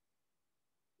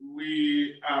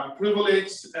 We are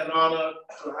privileged and honored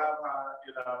to have her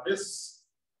in our midst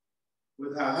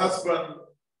with her husband,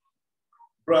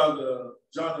 Brother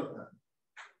Jonathan.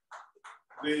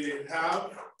 They have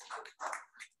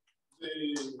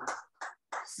the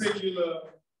singular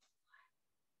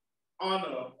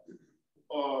honor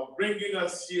of bringing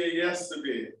us here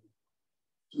yesterday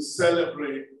to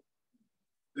celebrate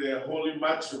their holy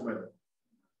matrimony.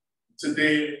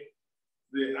 Today,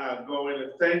 they are going to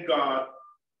thank God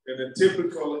in a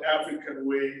typical African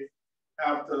way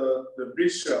after the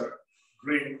bishop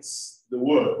brings the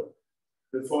word.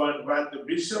 Before I invite the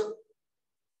bishop,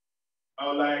 I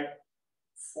would like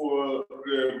for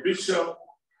the bishop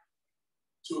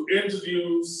to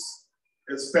introduce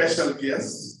a special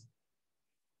guest.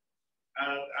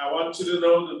 And I want you to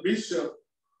know the bishop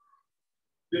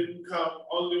didn't come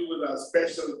only with a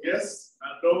special guest.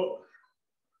 I know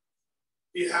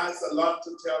he has a lot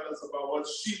to tell us about what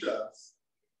she does.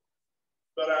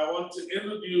 But I want to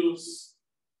introduce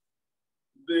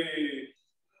the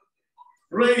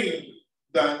brain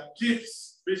that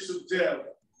keeps Bishop Jeff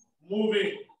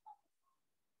moving,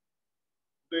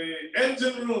 the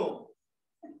engine room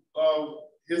of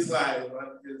his life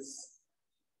and his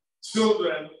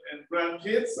children and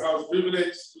grandkids. I was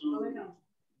privileged to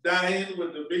dine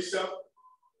with the bishop,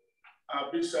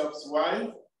 our bishop's wife,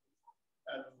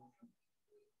 and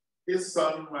his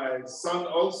son, my son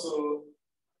also,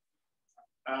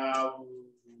 and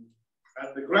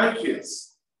the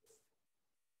grandkids.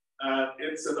 And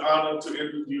it's an honor to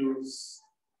introduce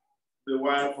the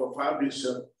wife of our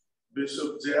bishop,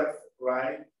 Bishop Jeff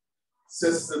Wright.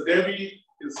 Sister Debbie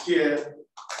is here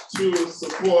to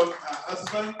support her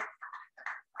husband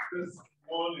this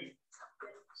morning.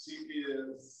 She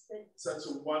is such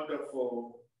a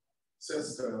wonderful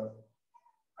sister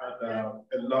and a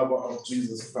lover of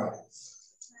Jesus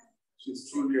Christ.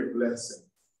 She's truly a blessing.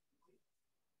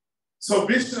 So,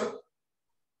 Bishop,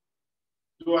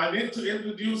 do I need to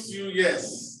introduce you?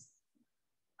 Yes.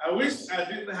 I wish I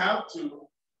didn't have to,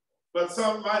 but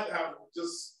some might have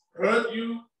just heard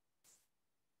you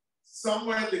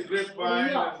somewhere in the grapevine,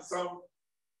 and some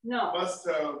must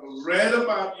have read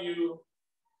about you.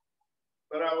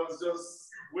 But I was just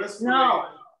whispering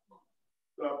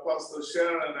to Apostle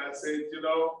Sharon. I said, you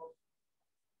know,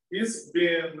 he's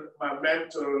been my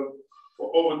mentor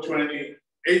for over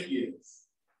 28 years.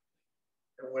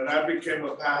 And when I became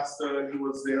a pastor, he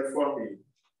was there for me.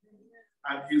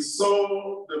 And he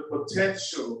saw the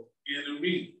potential in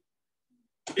me.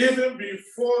 Even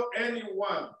before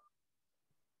anyone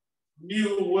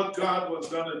knew what God was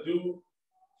going to do,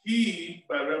 he,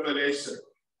 by revelation,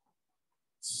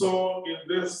 saw in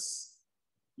this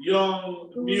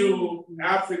young, new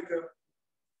African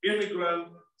immigrant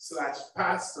 /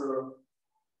 pastor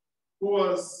who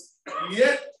was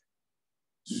yet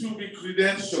to be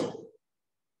credentialed,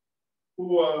 who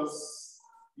was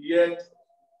yet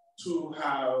to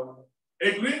have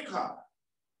a green card.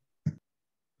 And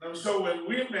I'm sure when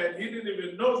we met, he didn't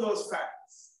even know those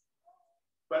facts,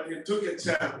 but he took a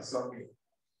chance on me.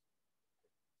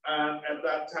 And at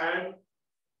that time,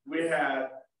 we had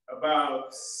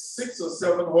about 6 or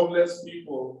 7 homeless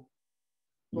people,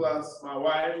 plus my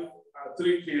wife, our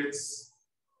 3 kids,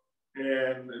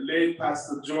 and late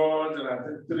Pastor George, and I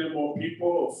think 3 more people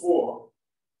or 4,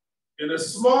 in a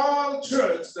small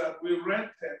church that we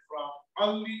rented from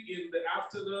only in the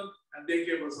afternoon, and they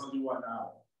gave us only 1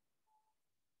 hour.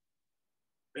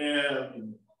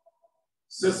 And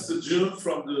Sister June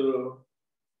from the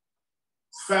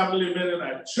Family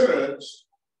Mennonite Church,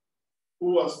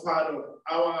 who was part of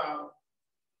our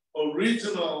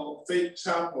original faith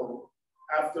chapel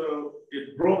after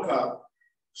it broke up,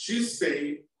 she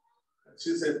stayed, and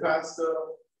she said, Pastor,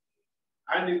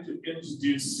 I need to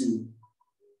introduce you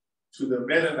to the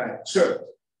Mennonite Church.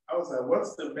 I was like,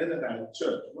 what's the Mennonite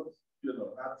Church?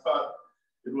 I thought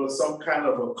it was some kind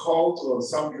of a cult or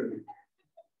something.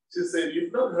 She said,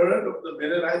 you've not heard of the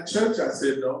Mennonite Church? I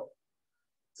said, no.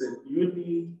 said, you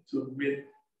need to meet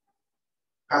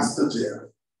Pastor Jeff.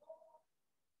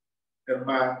 And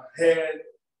my head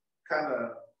kind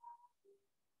of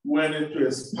went into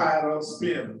a spiral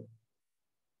spin.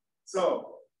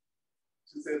 So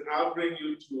she said, I'll bring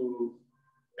you to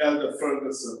Elder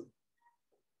Ferguson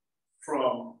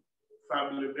from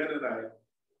Family Mennonite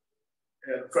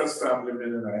and First Family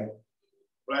Mennonite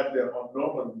right there on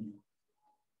Normandy.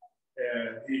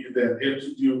 And he then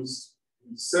introduced,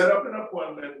 he set up an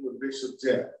appointment with Bishop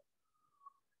Jeff.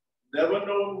 Never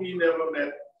known me, never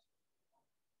met.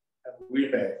 And we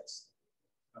met.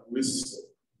 And we spoke.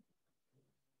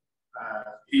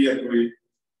 He agreed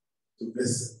to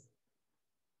visit.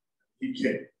 He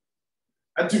came.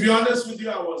 And to be honest with you,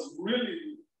 I was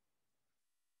really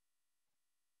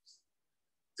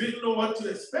didn't know what to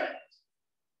expect,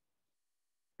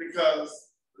 because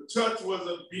the church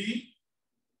wasn't big.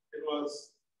 It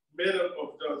was made up of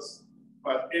just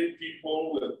about 8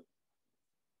 people with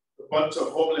a bunch of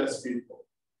homeless people.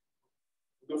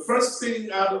 The first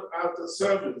thing out of the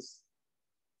service,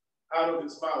 out of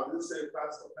his mouth, he said,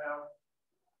 Pastor Pam,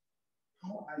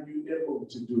 how are you able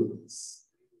to do this?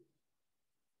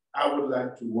 I would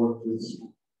like to work with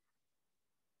you.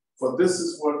 For this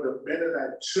is what the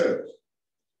Mennonite Church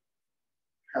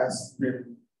has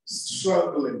been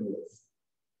struggling with,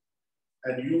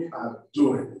 and you are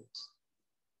doing it.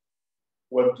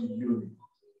 What do you need?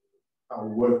 I'll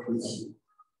work with you.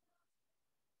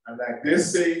 And like they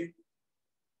say,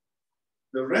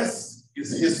 the rest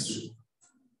is history.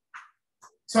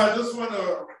 So I just want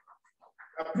to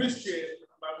appreciate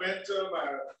my mentor,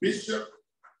 my bishop,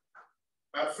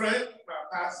 my friend, my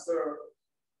pastor,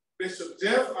 Bishop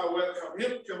Jeff. I welcome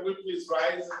him. Can we please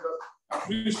rise and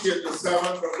appreciate the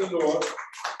servant from the Lord?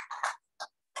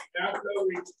 After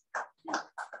we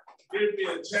gave me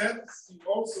a chance, he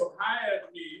also hired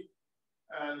me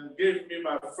and gave me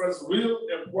my first real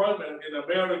employment in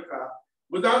America.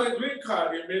 Without a green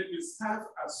card, he made me staff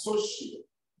associate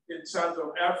in charge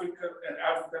of African and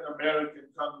African-American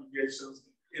congregations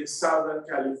in Southern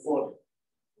California,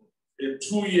 a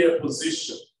 2-year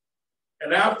position.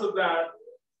 And after that,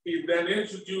 he then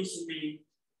introduced me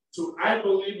to, I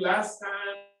believe last time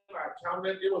I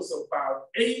counted, it was about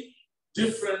 8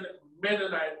 different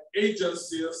Mennonite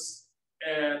agencies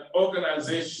and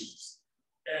organizations.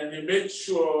 And he made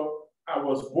sure I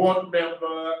was board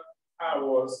member, I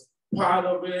was part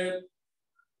of it,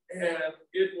 and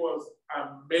it was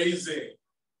amazing,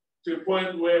 to the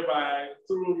point whereby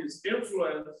through his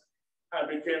influence, I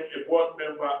became a board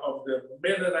member of the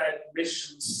Mennonite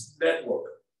Missions Network,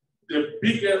 the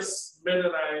biggest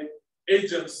Mennonite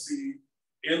agency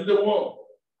in the world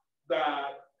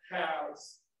that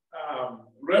has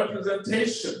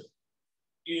representation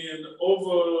in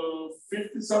over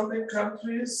 50-something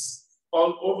countries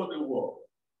all over the world.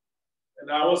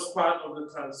 And I was part of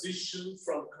the transition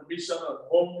from Commission on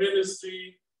Home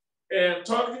Ministry. And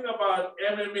talking about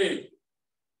MMA,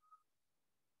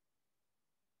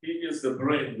 he is the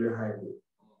brain behind it.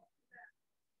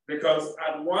 Because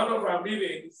at one of our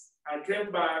meetings, I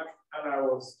came back and I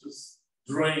was just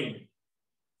drained,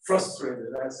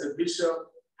 frustrated. I said, Bishop,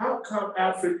 how come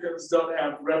Africans don't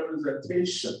have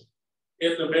representation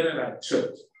in the Mennonite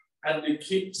Church? And they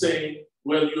keep saying,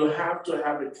 well, you have to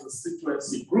have a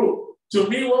constituency group. To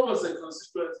me, what was a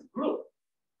constituency group?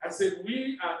 I said,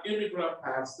 we are immigrant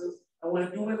pastors, and we're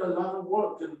doing a lot of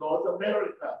work in North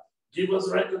America. Give us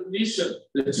recognition.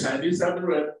 The Chinese haven't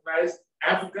recognized.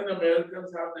 African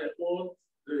Americans have their own.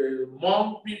 The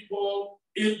Hmong people,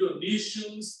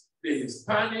 Indonesians, the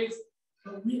Hispanics.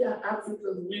 And we are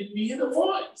Africans. We need a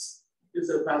voice. He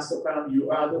said, Pastor Pam, you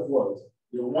are the voice.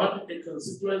 You want a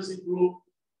constituency group.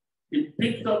 He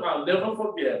picked up, I'll never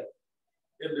forget,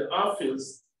 in the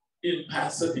office in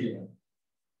Pasadena.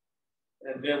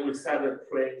 And then we started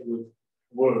playing with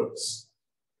words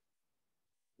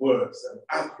and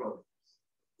acronyms.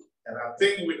 And I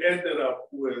think we ended up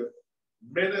with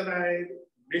Mennonite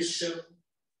Mission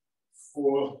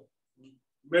for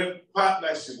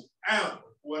Partnership, and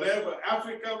whatever,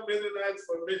 African Mennonites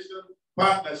for Mission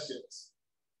Partnerships.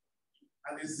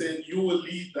 And he said, you will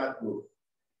lead that group.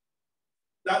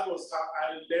 That was how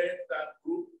I led that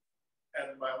group.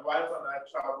 And my wife and I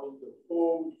traveled the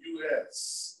whole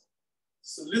US,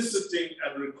 soliciting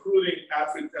and recruiting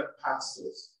African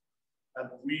pastors. And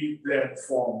we then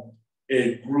formed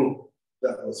a group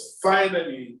that was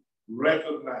finally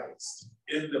recognized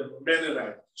in the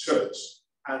Mennonite Church.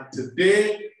 And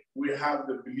today we have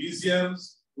the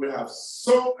Belizeans, we have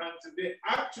and today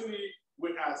actually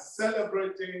we are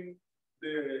celebrating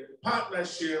the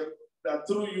partnership that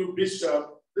through you, Bishop,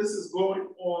 this is going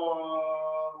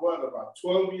on about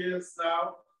 12 years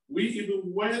now. We even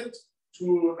went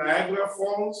to Niagara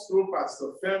Falls through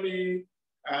Pastor Femi,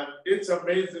 and it's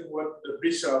amazing what the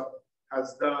bishop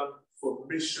has done for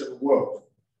mission work.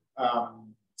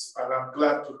 And I'm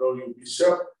glad to know you,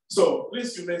 Bishop. So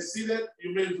please remain seated.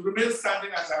 You may remain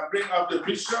standing as I bring up the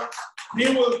bishop. He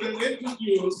will then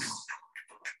introduce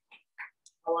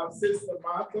our sister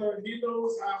Martha. He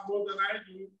knows her more than I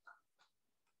do.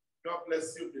 God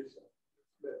bless you, Bishop.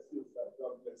 Bless you, sir.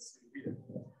 God bless you. Here.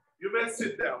 You may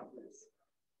sit down, please.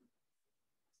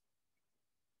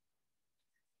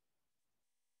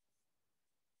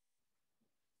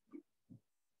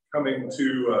 Coming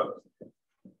to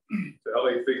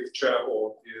LA Faith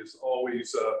Chapel is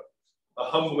always a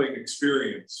humbling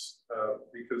experience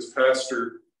because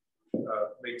Pastor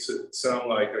makes it sound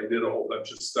like I did a whole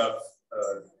bunch of stuff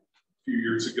a few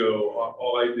years ago.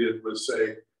 All I did was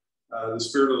say, the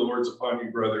Spirit of the Lord's upon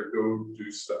you, brother, go do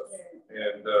stuff.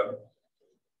 And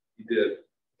he did.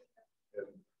 And,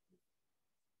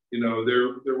 you know,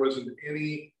 there wasn't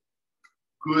any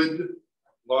good,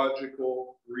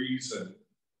 logical reason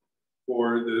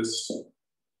for this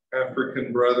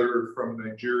African brother from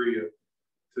Nigeria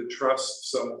to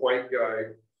trust some white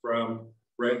guy from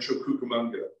Rancho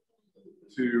Cucamonga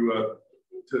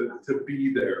to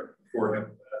be there for him.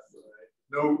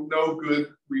 No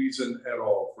good reason at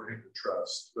all for him to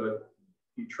trust, but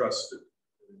he trusted.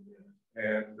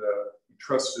 And he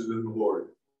trusted in the Lord.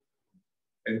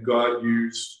 And God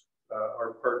used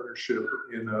our partnership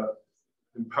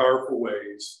in powerful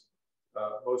ways,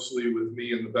 mostly with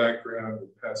me in the background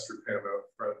and Pastor Pam out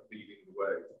front leading the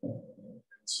way. And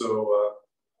so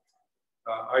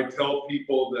I tell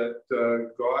people that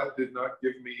God did not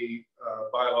give me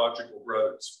biological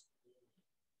brothers,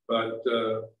 but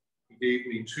he gave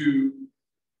me two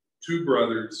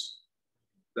brothers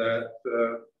that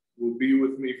will be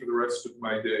with me for the rest of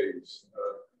my days.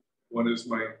 One is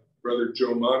my brother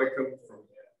Joe Monicum from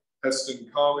Heston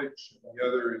College, and the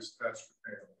other is Pastor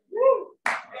Pam.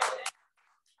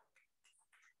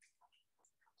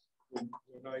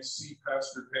 When I see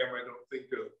Pastor Pam, I don't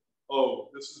think of, oh,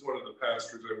 this is one of the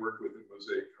pastors I worked with in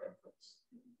Mosaic Conference.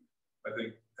 I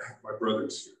think my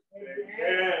brother's here.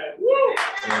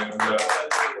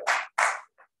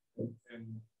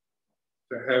 And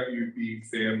to have you be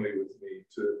family with me,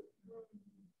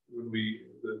 when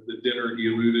the dinner he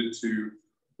alluded to,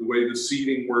 the way the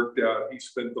seating worked out, he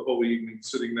spent the whole evening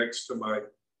sitting next to my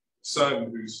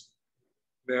son, who's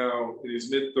now in his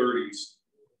mid-30s.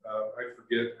 I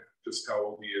forget just how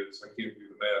old he is. I can't do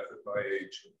the math at my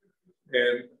age.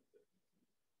 And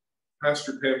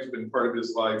Pastor Pam's been part of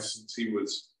his life since he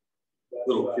was a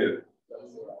little kid.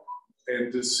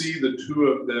 And to see the two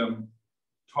of them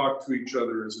talk to each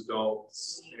other as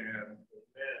adults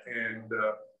and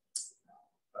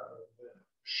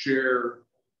share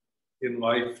in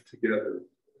life together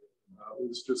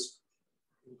was just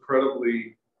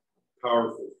incredibly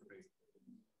powerful for me.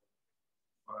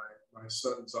 My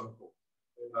son's uncle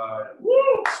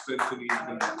spent an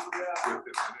evening with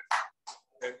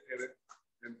him,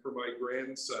 and for my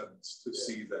grandsons to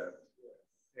see that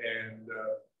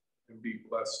and be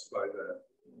blessed by that.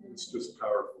 It's just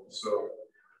powerful. So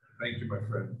thank you, my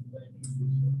friend.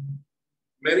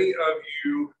 Many of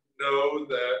you know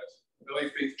that LA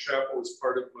Faith Chapel is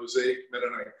part of Mosaic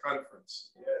Mennonite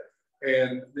Conference.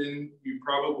 And then you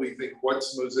probably think,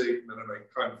 what's Mosaic Mennonite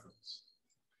Conference?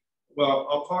 Well,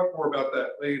 I'll talk more about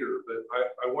that later, but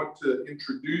I want to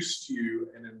introduce to you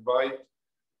and invite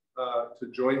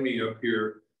to join me up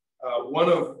here one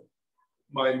of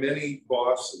my many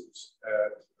bosses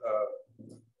at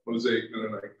Mosaic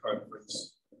Mennonite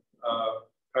Conference.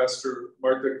 Pastor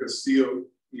Martha Castillo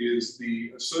is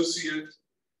the Associate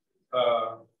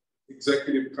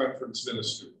Executive Conference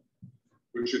Minister,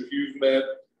 which if you've met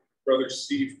Brother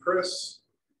Steve Chris,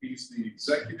 he's the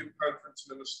Executive Conference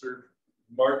Minister.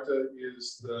 Martha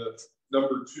is the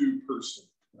 #2 person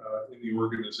in the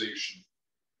organization.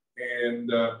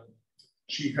 And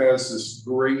she has this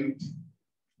great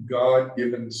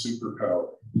God-given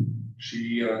superpower.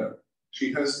 She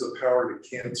has the power to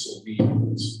cancel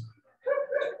meetings.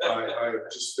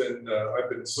 I've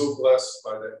been so blessed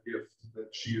by that gift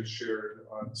that she has shared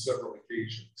on several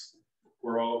occasions,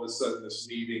 where all of a sudden this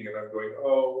meeting and I'm going,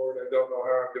 oh Lord, I don't know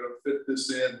how I'm going to fit this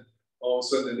in. All of a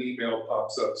sudden an email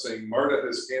pops up saying, Marta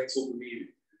has canceled the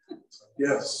meeting.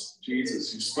 Yes,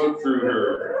 Jesus, you spoke through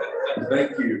her.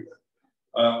 Thank you.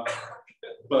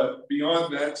 But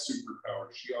beyond that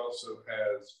superpower, she also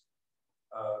has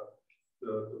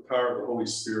the power of the Holy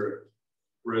Spirit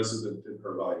resident in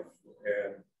her life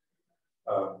and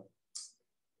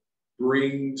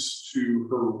brings to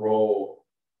her role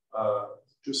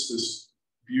just this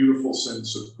beautiful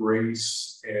sense of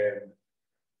grace and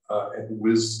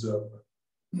wisdom.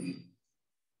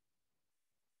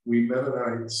 We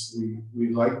Mennonites, we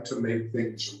like to make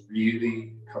things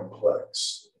really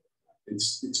complex.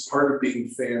 It's part of being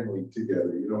family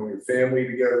together. You know, when you're family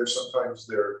together, sometimes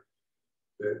there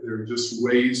are just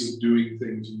ways of doing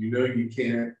things, and you know you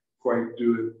can't quite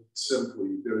do it simply.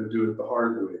 You got to do it the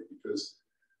hard way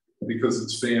because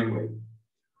it's family.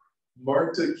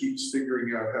 Marta keeps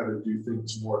figuring out how to do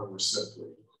things more and more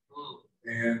simply.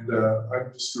 And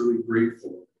I'm just really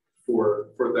grateful for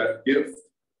that gift.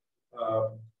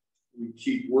 We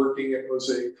keep working at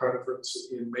Mosaic Conference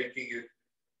in making it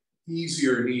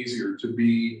easier and easier to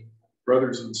be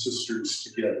brothers and sisters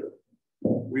together.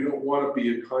 We don't want to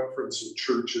be a conference of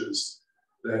churches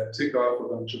that tick off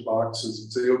a bunch of boxes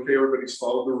and say, okay, everybody's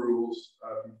follow the rules.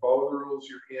 If you follow the rules,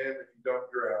 you're in. If you don't,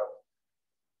 you're out.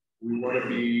 We want to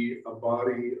be a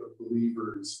body of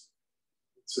believers.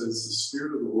 It says the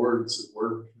Spirit of the Lord is at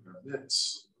work in our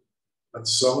midst.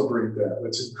 Let's celebrate that.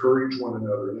 Let's encourage one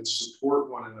another. Let's support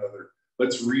one another.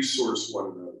 Let's resource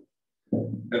one another.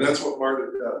 And that's what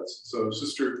Marta does. So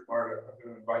Sister Marta, I'm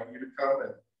going to invite you to come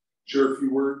and share a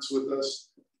few words with us.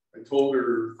 I told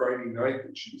her Friday night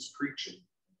that she was preaching.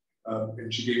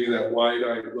 And she gave me that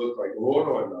wide-eyed look like, oh,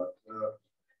 no, I'm not.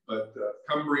 But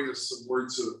come bring us some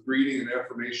words of greeting and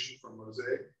affirmation from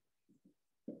Mosaic.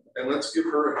 And let's give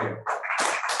her a hand.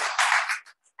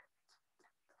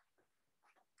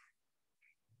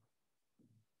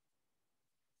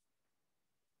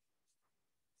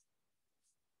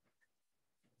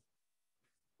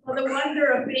 Well, the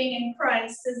wonder of being in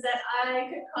Christ is that I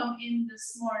could come in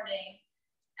this morning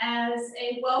as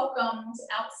a welcomed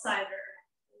outsider,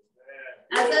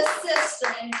 as a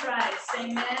sister in Christ,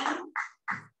 amen?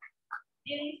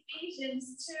 In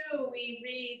Ephesians 2, we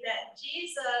read that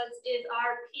Jesus is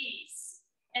our peace,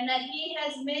 and that he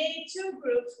has made two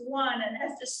groups one and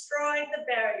has destroyed the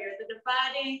barrier, the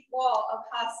dividing wall of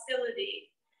hostility.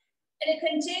 And it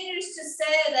continues to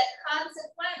say that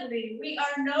consequently, we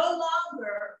are no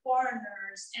longer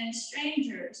foreigners and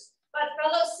strangers, but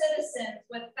fellow citizens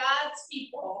with God's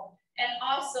people and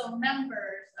also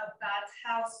members of God's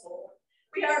household.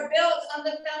 We are built on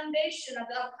the foundation of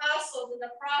the apostles and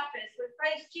the prophets, with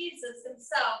Christ Jesus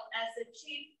himself as the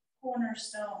chief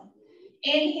cornerstone.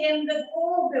 In him, the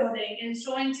whole building is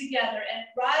joined together and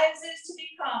rises to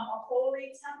become a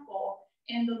holy temple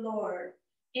in the Lord.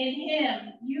 In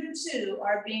him, you too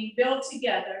are being built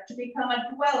together to become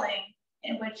a dwelling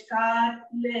in which God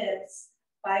lives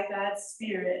by God's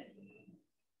Spirit.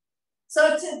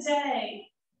 So today,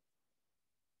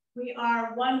 we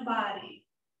are one body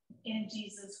in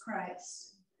Jesus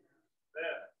Christ.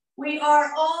 We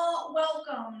are all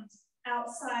welcomed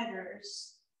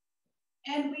outsiders,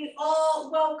 and we all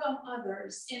welcome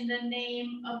others in the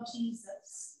name of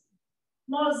Jesus.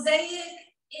 Mosaic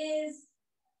is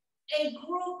a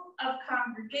group of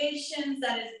congregations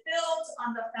that is built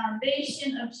on the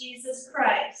foundation of Jesus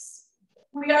Christ.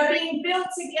 We are being built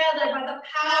together by the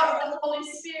power of the Holy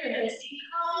Spirit to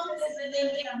become the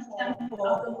living temple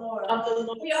of the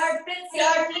Lord. We are bits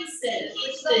and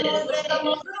pieces, little bits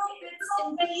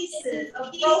and pieces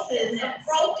of brokenness,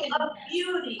 of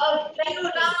beauty,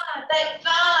 that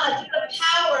God, the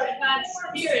power of God's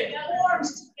Spirit forms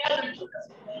together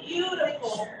a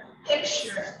beautiful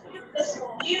picture, this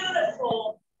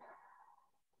beautiful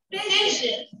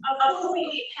vision of who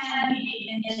we can be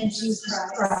in Jesus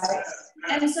Christ.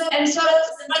 And so, I just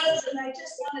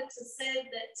wanted to say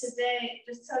that today,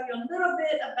 just tell you a little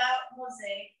bit about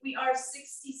Mosaic. We are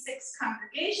 66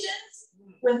 congregations.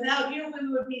 Without you, we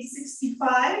would be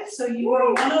 65. So you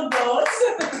are one of those.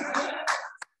 We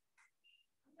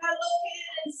are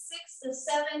located in 6 to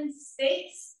 7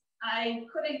 states. I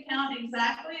couldn't count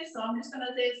exactly, so I'm just going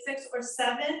to say 6 or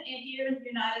 7 here in the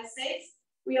United States.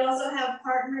 We also have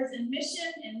partners in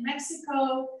mission in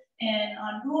Mexico and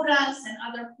Honduras and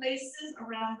other places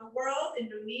around the world,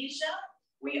 Indonesia.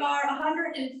 We are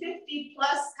 150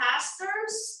 plus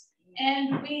pastors,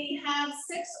 and we have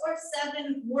 6 or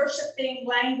 7 worshiping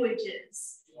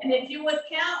languages. And if you would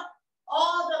count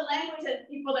all the languages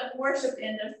people that worship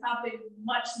in, there's probably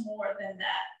much more than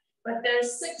that. But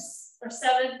there's 6 or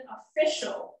 7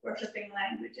 official worshiping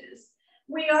languages.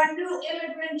 We are new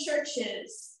immigrant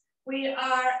churches. We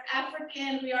are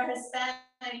African, we are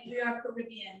Hispanic, we are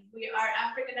Caribbean, we are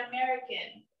African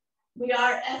American, we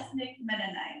are ethnic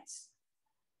Mennonite.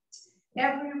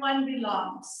 Everyone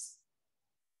belongs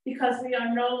because we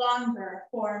are no longer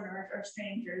foreigners or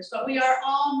strangers, but we are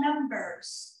all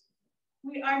members.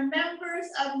 We are members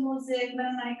of Mosaic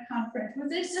Mennonite Conference,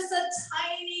 which is just a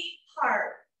tiny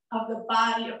part of the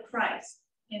body of Christ.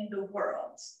 in the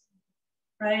world,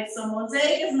 right? So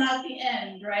Mosaic is not the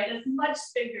end, right? It's much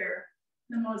bigger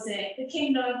than Mosaic. The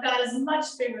kingdom of God is much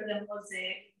bigger than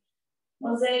Mosaic.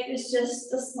 Mosaic is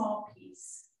just a small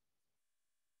piece.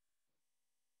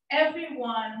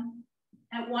 Everyone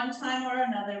at one time or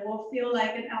another will feel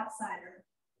like an outsider.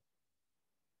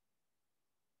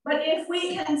 But if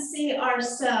we can see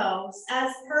ourselves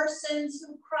as persons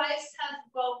who Christ has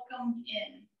welcomed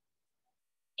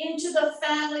into the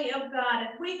family of God,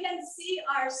 if we can see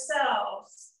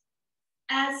ourselves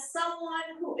as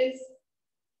someone who is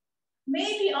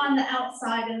maybe on the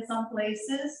outside in some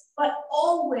places, but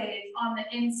always on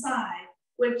the inside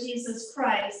with Jesus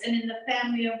Christ and in the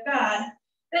family of God,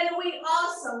 then we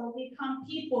also will become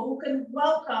people who can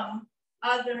welcome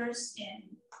others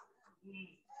in.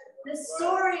 The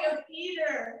story of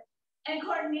Peter and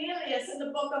Cornelius in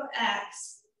the book of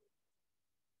Acts.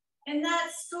 In that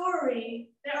story,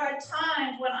 there are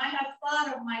times when I have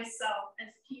thought of myself as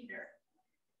Peter,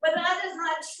 but that is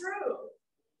not true.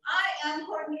 I am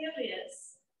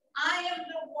Cornelius. I am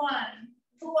the one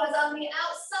who was on the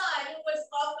outside, who was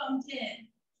welcomed in.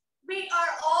 We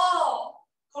are all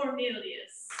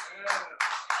Cornelius.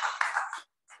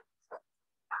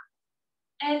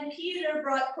 And Peter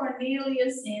brought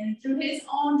Cornelius in through his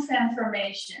own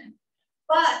transformation.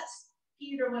 But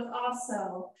Peter was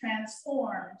also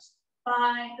transformed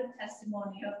by the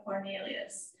testimony of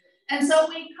Cornelius. And so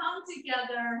we come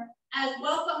together as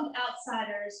welcomed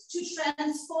outsiders to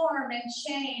transform and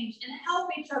change and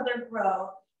help each other grow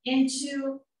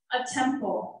into a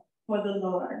temple for the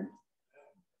Lord.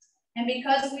 And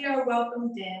because we are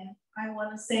welcomed in, I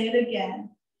want to say it again,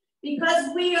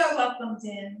 because we are welcomed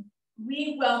in,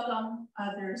 we welcome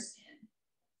others in.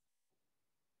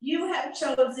 You have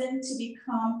chosen to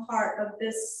become part of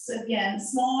this, again,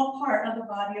 small part of the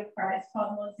body of Christ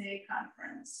called Mosaic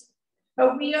Conference.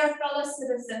 But we are fellow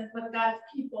citizens with God's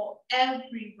people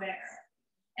everywhere.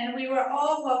 And we were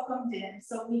all welcomed in,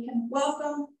 so we can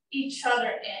welcome each other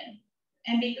in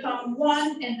and become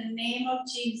one in the name of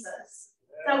Jesus.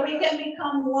 So we can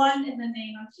become one in the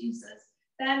name of Jesus.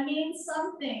 That means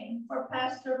something for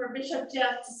Bishop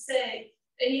Jeff to say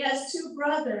that he has two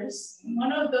brothers.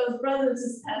 One of those brothers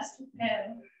is Pastor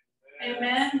Pam.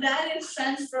 Amen. That is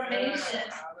transformation.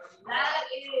 That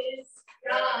is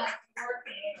God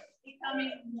working,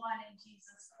 becoming one in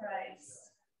Jesus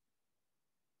Christ.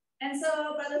 And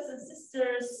so, brothers and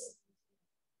sisters,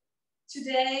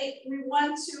 today we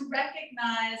want to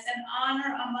recognize and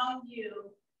honor among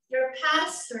you your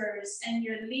pastors and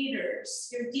your leaders,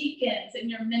 your deacons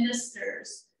and your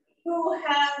ministers who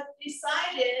have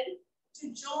decided to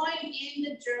join in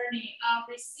the journey of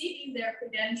receiving their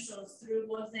credentials through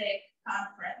Mosaic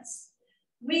Conference.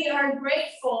 We are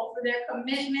grateful for their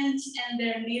commitment and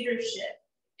their leadership,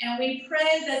 and we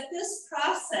pray that this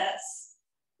process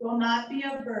will not be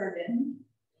a burden,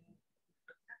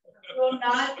 will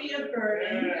not be a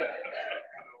burden,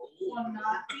 will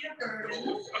not be a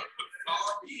burden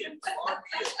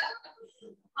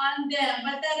on them,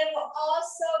 but that it will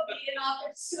also be an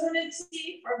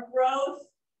opportunity for growth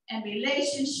and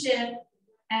relationship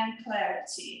and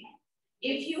clarity.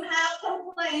 If you have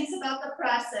complaints about the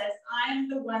process, I'm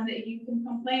the one that you can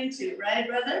complain to, right,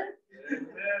 brother?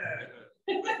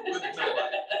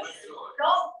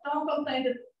 Don't complain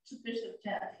to Bishop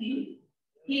Jeff.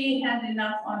 He has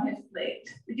enough on his plate.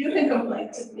 But you can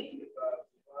complain to me.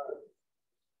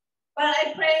 But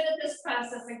I pray that this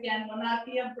process, again, will not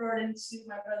be a burden to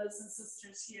my brothers and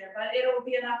sisters here, but it will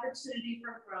be an opportunity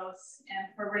for growth and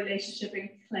for relationship and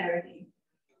clarity.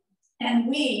 And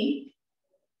we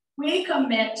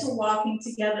commit to walking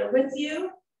together with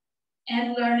you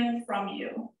and learning from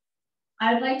you.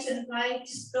 I'd like to invite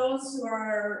those who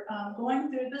are going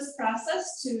through this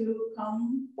process to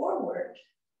come forward.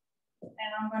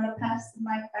 And I'm going to pass the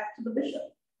mic back to the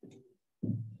bishop.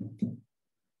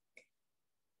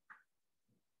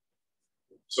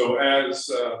 So as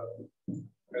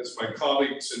my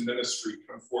colleagues in ministry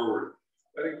come forward,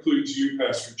 that includes you,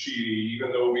 Pastor Chidi,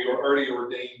 even though we already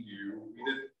ordained you.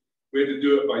 We had to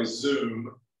do it by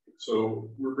Zoom, so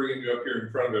we're bringing you up here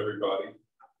in front of everybody.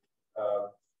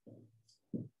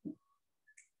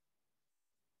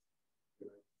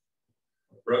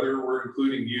 Brother, we're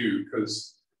including you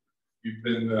because you've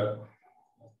been,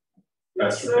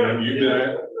 Pastor Pam,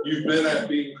 you've been at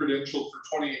being credentialed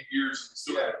for 28 years and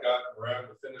still haven't gotten around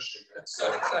to finishing it.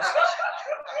 So.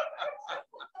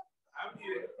 I'm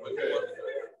here. Okay.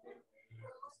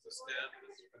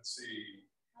 Let's see.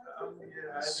 I'm here.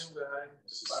 I'm behind.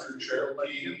 Sister Cherokee,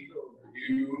 are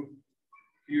you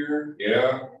here?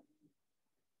 Yeah.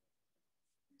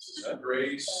 Sister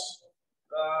Grace.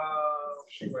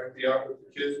 She might be out with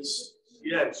the kids.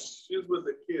 Yes, she's with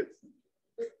the kids.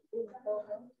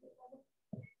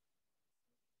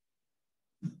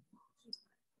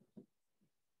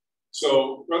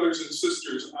 So, brothers and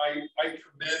sisters, I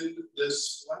commend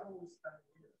this.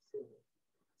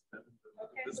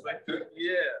 This way?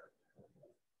 Yeah.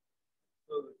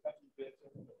 So the country bit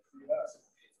see us.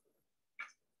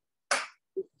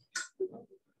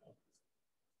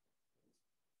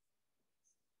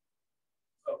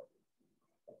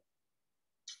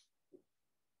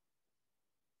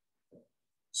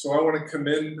 So I want to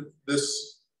commend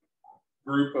this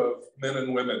group of men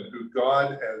and women who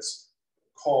God has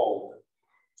called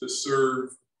to serve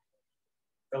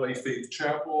LA Faith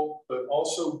Chapel, but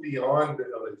also beyond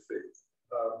LA Faith.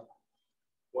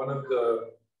 One of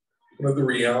the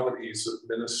realities of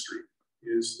ministry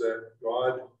is that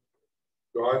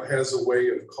God has a way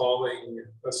of calling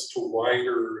us to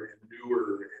wider and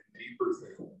newer and deeper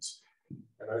things.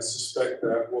 And I suspect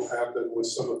that will happen with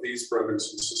some of these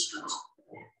brothers and sisters.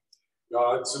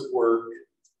 God's at work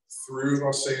through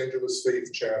Los Angeles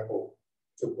Faith Chapel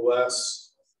to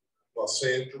bless Los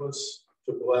Angeles,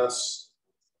 to bless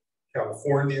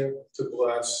California, to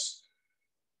bless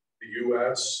the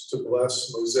US, to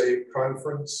bless Mosaic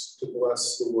Conference, to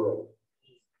bless the world.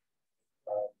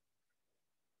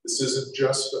 This isn't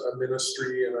just a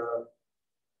ministry in a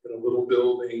little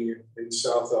building in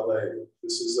South LA.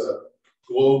 This is a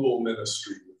global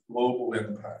ministry with global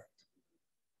impact.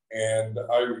 And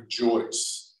I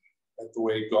rejoice at the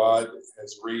way God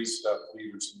has raised up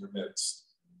leaders in your midst.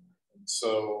 And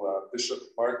so Bishop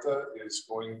Martha is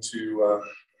going to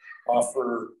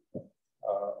offer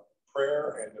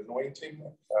prayer and anointing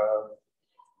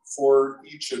for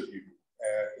each of you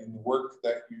in the work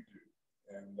that you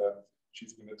do. And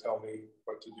she's going to tell me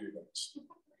what to do next.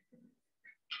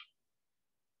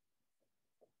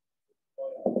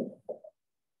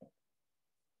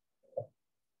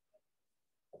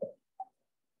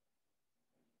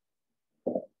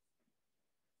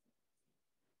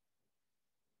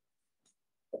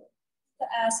 To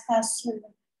ask Pastor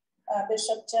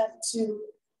Bishop Jeff to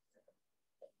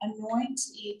anoint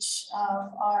each of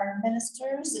our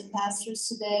ministers and pastors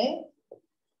today.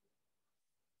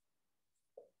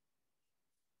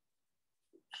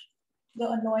 The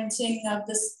anointing of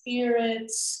the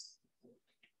Spirit,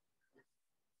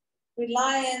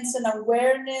 reliance and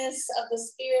awareness of the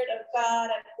Spirit of God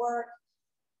at work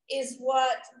is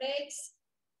what makes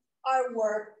our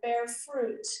work bear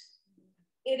fruit.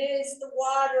 It is the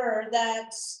water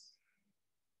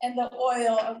and the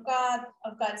oil of God,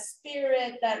 of God's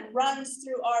Spirit that runs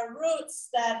through our roots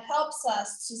that helps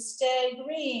us to stay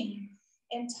green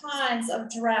in times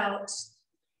of drought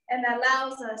and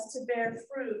allows us to bear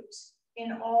fruit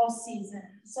in all seasons.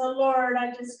 So Lord,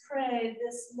 I just pray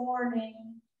this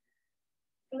morning,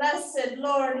 blessed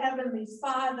Lord, Heavenly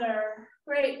Father,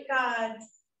 great God,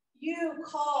 you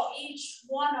call each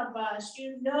one of us.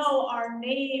 You know our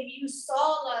name. You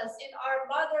saw us in our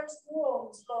mother's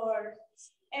wombs, Lord.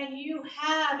 And you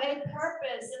have a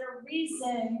purpose and a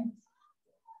reason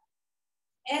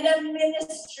and a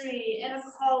ministry and a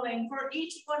calling for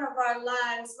each one of our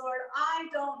lives, Lord. I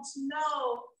don't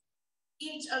know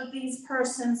each of these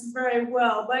persons very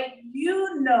well, but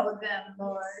you know them,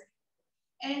 Lord.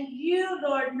 And you,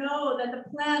 Lord, know that the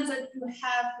plans that you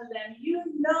have for them, you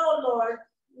know, Lord,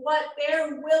 what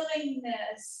their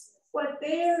willingness, what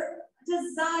their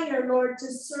desire, Lord,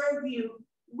 to serve you,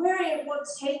 where it will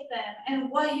take them and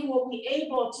what you will be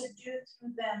able to do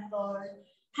through them, Lord.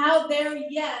 How their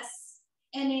yes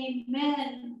and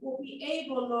amen will be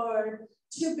able, Lord,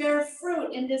 to bear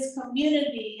fruit in this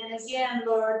community and again,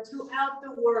 Lord, throughout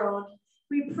the world.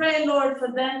 We pray, Lord,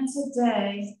 for them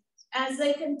today as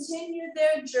they continue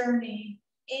their journey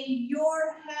in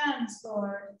your hands,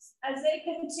 Lord, as they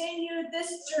continue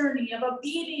this journey of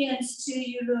obedience to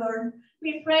you, Lord.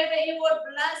 We pray that you would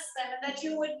bless them, and that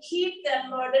you would keep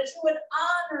them, Lord, that you would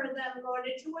honor them, Lord,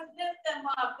 that you would lift them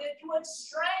up, that you would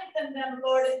strengthen them,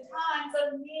 Lord, in times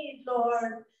of need,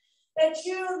 Lord. That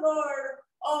you, Lord,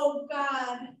 oh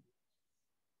God,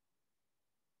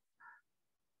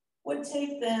 would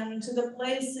take them to the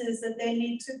places that they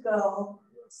need to go.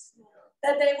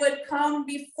 That they would come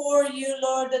before you,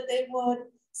 Lord, that they would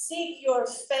seek your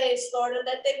face, Lord, and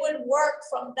that they would work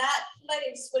from that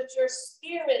place which your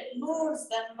Spirit moves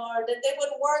them, Lord, that they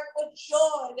would work with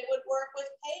joy, they would work with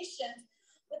patience,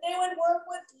 that they would work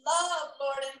with love,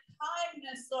 Lord, and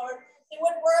kindness, Lord. They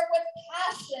would work with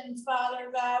passion,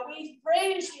 Father God. We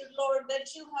praise you, Lord,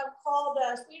 that you have called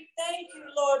us. We thank you,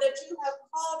 Lord, that you have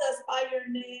called us by your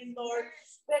name, Lord,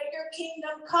 that your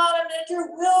kingdom come and that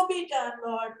your will be done,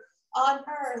 Lord, on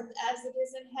earth as it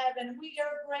is in heaven. We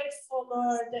are grateful,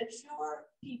 Lord, that your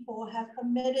people have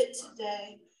committed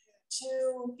today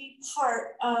to be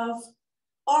part of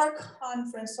our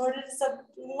conference. Lord, it is a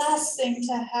blessing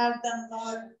to have them,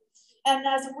 Lord. And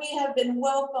as we have been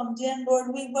welcomed in,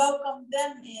 Lord, we welcome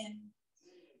them in.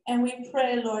 And we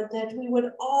pray, Lord, that we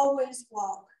would always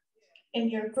walk in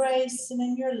your grace and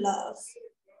in your love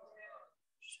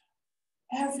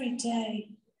every day,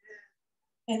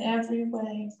 in every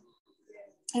way.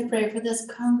 I pray for this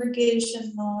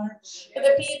congregation, Lord, for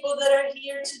the people that are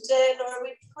here today, Lord.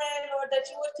 We pray, Lord, that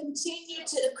you would continue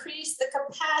to increase the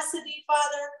capacity,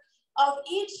 Father, of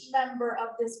each member of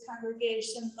this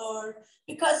congregation, Lord,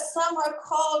 because some are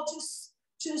called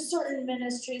to certain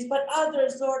ministries, but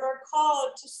others, Lord, are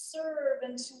called to serve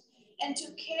and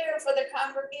to care for the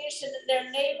congregation and their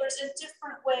neighbors in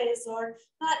different ways, Lord.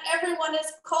 Not everyone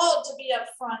is called to be up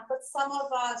front, but some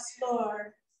of us,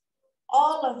 Lord,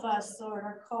 all of us, Lord,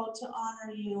 are called to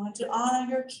honor you and to honor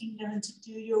your kingdom and to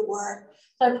do your work.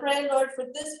 So I pray, Lord, for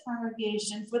this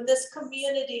congregation, for this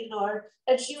community, Lord,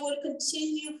 that you would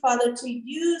continue, Father, to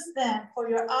use them for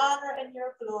your honor and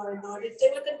your glory, Lord. If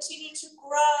they would continue to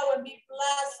grow and be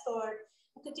blessed, Lord,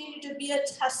 and continue to be a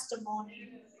testimony.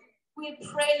 We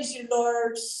praise you,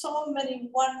 Lord, so many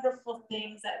wonderful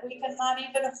things that we cannot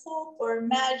even hope or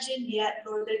imagine yet,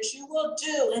 Lord, that you will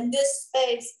do in this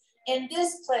space, in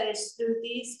this place, through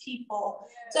these people.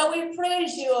 So we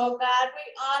praise you, oh God.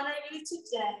 We honor you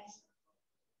today.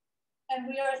 And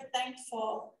we are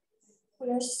thankful. We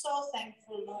are so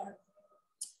thankful, Lord.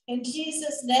 In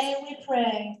Jesus' name we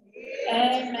pray.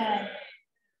 Amen.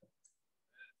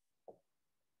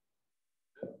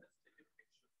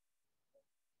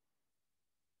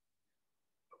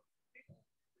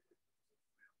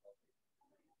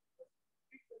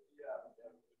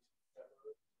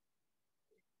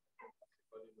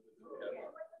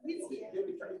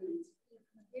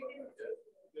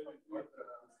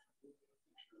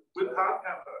 With our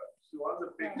camera, she wants a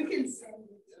picture. We can send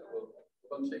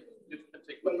it. You can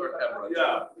take with her camera.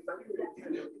 Yeah.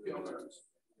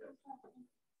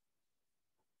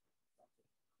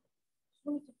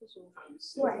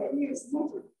 Go ahead.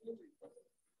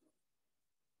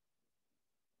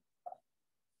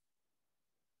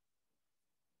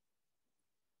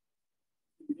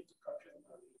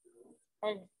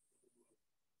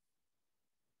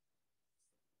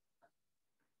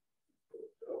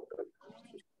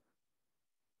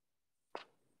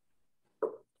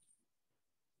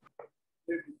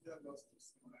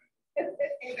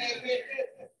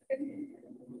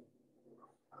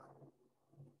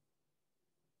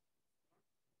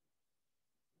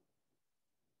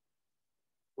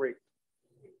 Great.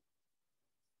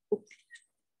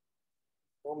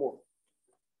 One more.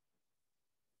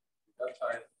 That's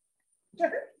fine.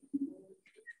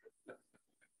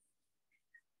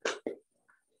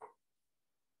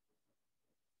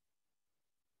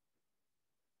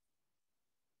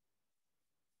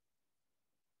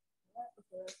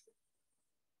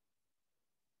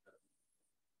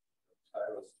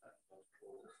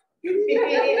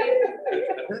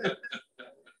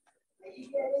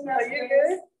 Are you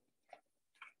good?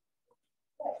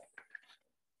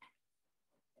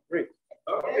 Great.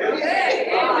 Okay.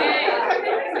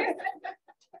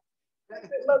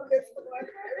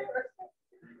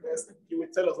 Yes, you will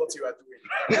tell us what you are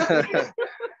doing.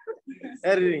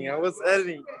 Editing, I was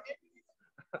editing.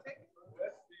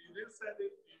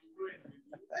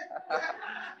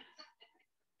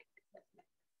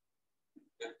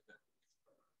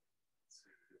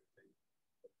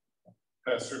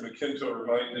 Pastor McKinto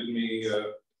reminded me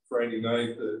Friday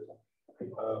night that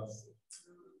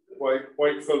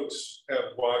white folks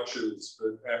have watches,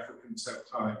 but Africans have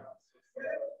time.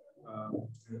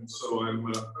 And so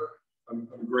I'm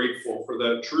grateful for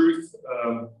that truth.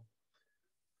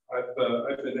 I've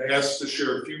been asked to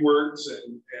share a few words,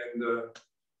 and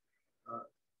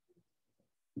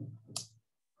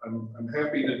I'm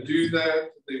happy to do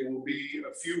that. They will be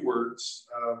a few words,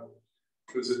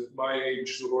 because at my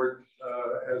age, the Lord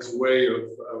has a way of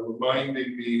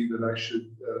reminding me that I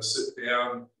should sit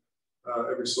down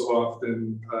every so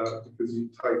often, because he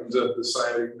tightens up the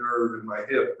sciatic nerve in my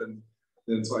hip, and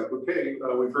then it's like, okay,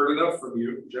 we've heard enough from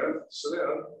you, Jeff, sit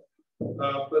down.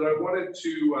 But I wanted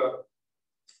to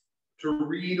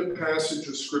read a passage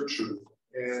of scripture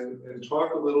and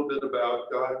talk a little bit about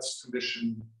God's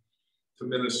commission to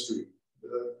ministry.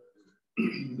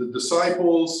 The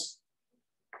disciples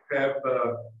have,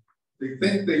 they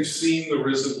think they've seen the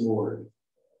risen Lord.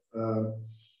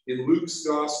 In Luke's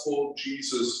gospel,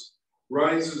 Jesus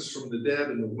rises from the dead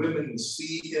and the women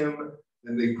see him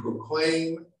and they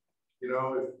proclaim, You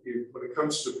know, if when it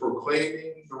comes to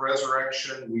proclaiming the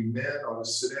resurrection, we men ought to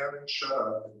sit down and shut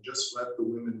up and just let the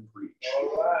women preach.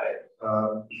 All right.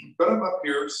 But I'm up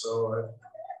here,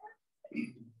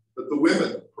 but the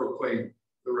women proclaimed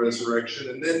the resurrection.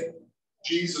 And then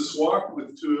Jesus walked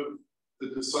with two of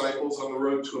the disciples on the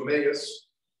road to Emmaus.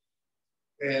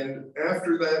 And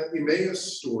after that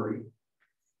Emmaus story,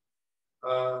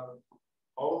 all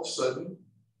of a sudden,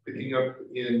 picking up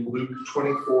in Luke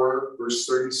 24, verse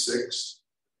 36,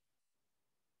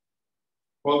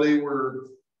 while they were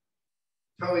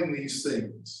telling these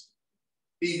things,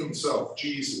 he himself,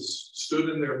 Jesus, stood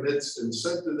in their midst and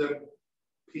said to them,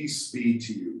 "Peace be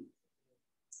to you."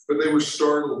 But they were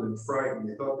startled and frightened.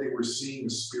 They thought they were seeing a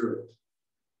spirit.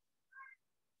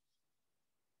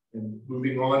 And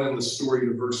moving on in the story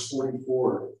to verse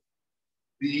 44,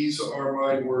 "These are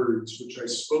my words, which I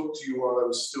spoke to you while I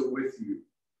was still with you,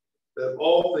 that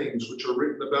all things which are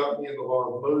written about me in the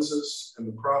law of Moses and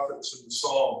the prophets and the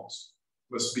Psalms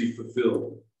must be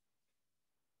fulfilled."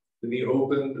 Then he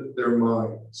opened their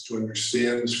minds to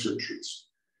understand the scriptures.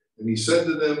 And he said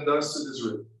to them, "Thus it is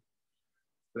written,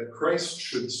 that Christ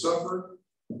should suffer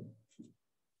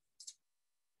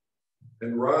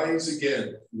and rise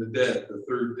again from the dead the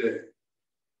third day,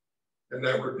 and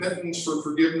that repentance for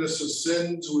forgiveness of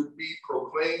sins would be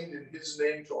proclaimed in his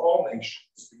name to all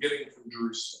nations, beginning from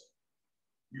Jerusalem.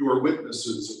 You are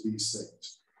witnesses of these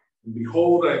things. And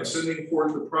behold, I am sending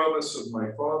forth the promise of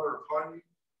my Father upon you,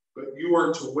 but you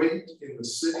are to wait in the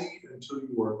city until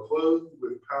you are clothed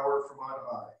with power from on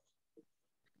high."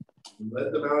 And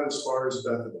led them out as far as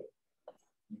Bethany.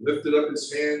 He lifted up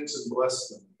his hands and blessed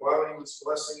them. While he was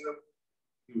blessing them,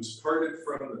 he was parted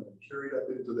from them and carried up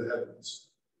into the heavens.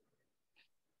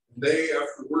 And they,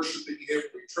 after worshiping him,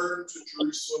 returned to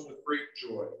Jerusalem with great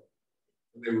joy.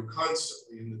 And they were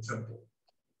constantly in the temple,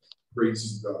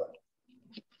 praising God.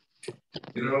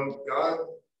 You know,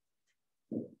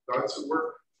 God's at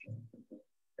work.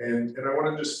 And I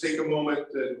want to just take a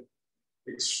moment and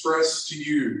express to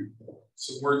you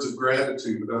some words of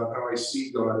gratitude about how I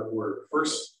see God at work.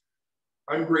 First,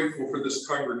 I'm grateful for this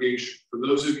congregation, for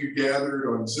those of you gathered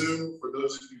on Zoom, for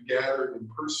those of you gathered in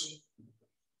person.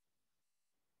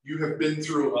 You have been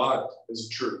through a lot as a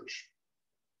church.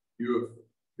 You've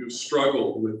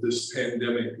struggled with this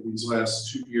pandemic these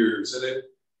last 2 years, and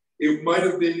it might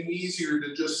have been easier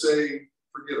to just say,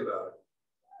 forget about it.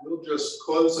 We'll just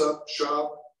close up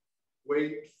shop,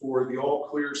 wait for the all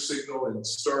clear signal and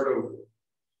start over.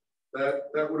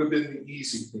 That would have been the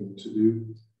easy thing to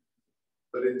do.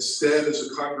 But instead, as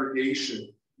a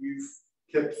congregation, you've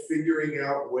kept figuring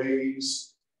out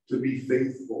ways to be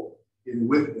faithful in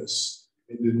witness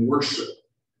and in worship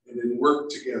and in work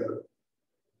together.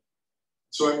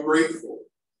 So I'm grateful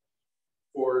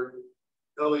for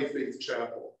LA Faith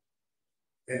Chapel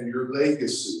and your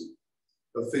legacy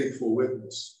of faithful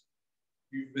witness.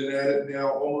 You've been at it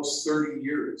now almost 30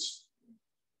 years.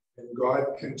 And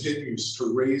God continues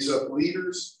to raise up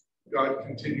leaders. God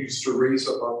continues to raise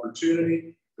up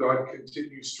opportunity. God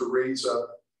continues to raise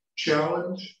up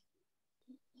challenge.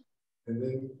 And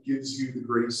then gives you the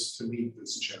grace to meet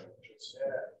these challenges.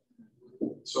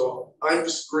 So I'm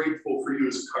just grateful for you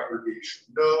as a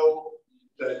congregation. Know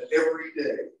that every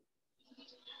day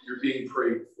you're being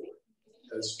prayed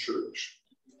for as church.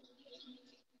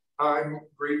 I'm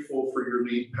grateful for your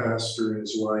lead pastor and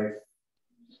his wife.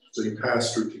 So they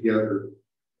pastored together,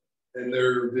 and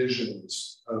their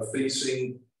visions of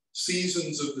facing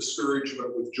seasons of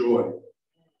discouragement with joy.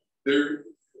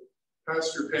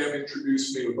 Pastor Pam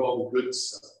introduced me with all the good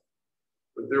stuff,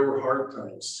 but there were hard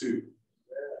times too.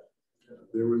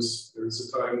 There was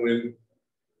a time when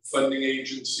funding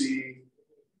agency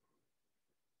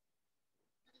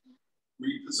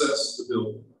repossessed the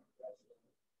building.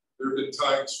 There have been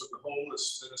times when the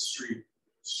homeless ministry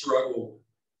struggled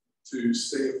to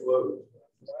stay afloat.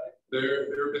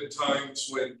 There have been times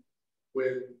when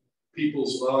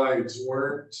people's lives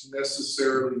weren't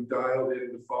necessarily dialed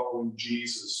into following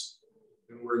Jesus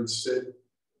and were instead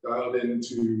dialed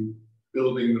into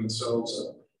building themselves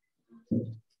up.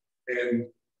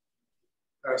 And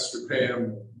Pastor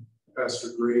Pam,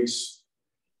 Pastor Grace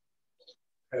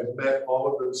have met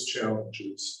all of those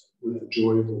challenges with the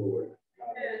joy of the Lord.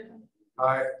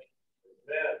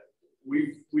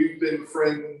 We've been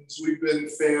friends, we've been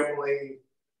family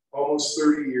almost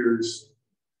 30 years.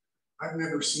 I've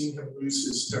never seen him lose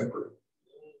his temper.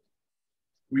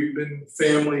 We've been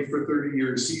family for 30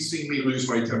 years. He's seen me lose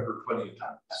my temper plenty of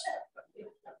times.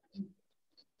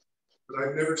 But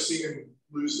I've never seen him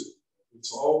lose it.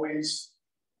 It's always,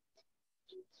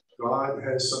 God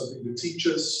has something to teach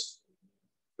us.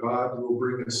 God will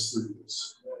bring us through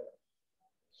this.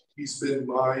 He's been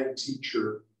my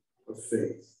teacher of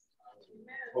faith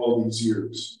all these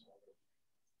years.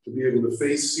 To be able to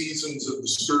face seasons of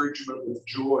discouragement with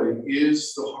joy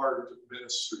is the heart of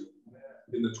ministry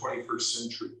in the 21st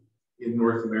century in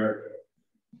North America.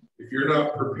 If you're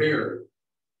not prepared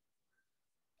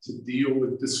to deal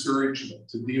with discouragement,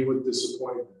 to deal with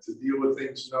disappointment, to deal with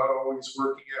things not always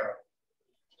working out,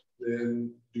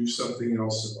 then do something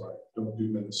else in life. Don't do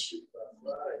ministry.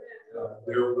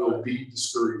 There will be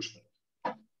discouragement.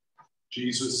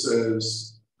 Jesus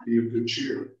says, be of good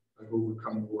cheer. I've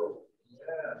overcome the world.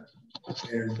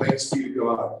 And thanks be to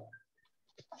God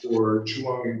for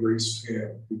Chuang and Grace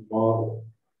Pan, who model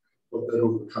what that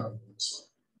overcoming looks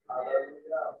like.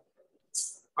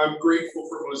 I'm grateful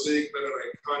for Mosaic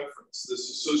Mennonite Conference, this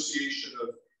association of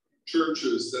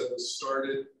churches that was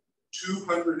started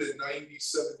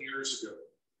 297 years ago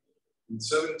in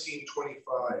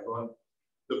 1725 on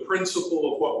the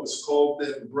principle of what was called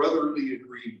then brotherly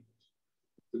agreement.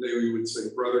 Today we would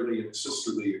say brotherly and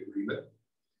sisterly agreement.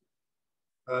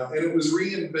 And it was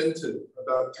reinvented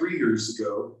about 3 years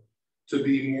ago to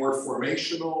be more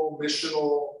formational,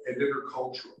 missional, and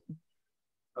intercultural.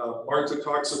 Martha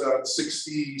talks about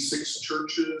 66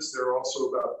 churches. There are also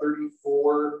about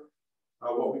 34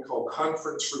 what we call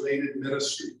conference-related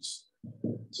ministries.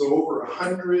 So over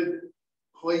 100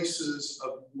 places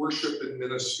of worship and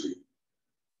ministry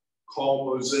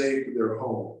call Mosaic their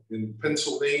home in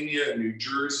Pennsylvania, New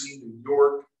Jersey, New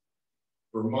York,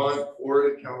 Vermont,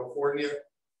 Florida, California.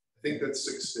 I think that's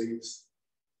 6 states.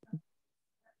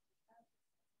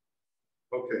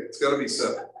 Okay, it's got to be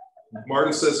 7.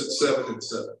 Marta says it's 7 and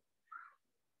 7.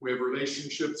 We have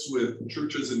relationships with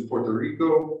churches in Puerto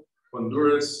Rico,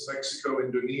 Honduras, Mexico,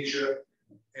 Indonesia,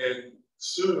 and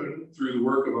soon through the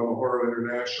work of Amahoro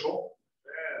International,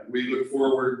 we look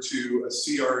forward to a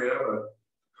CRM, a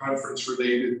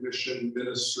conference-related mission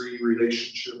ministry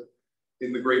relationship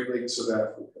in the Great Lakes of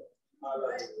Africa.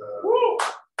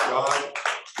 God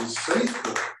is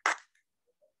faithful.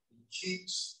 He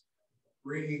keeps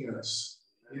bringing us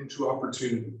into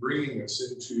opportunity, bringing us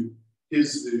into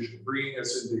his vision, bringing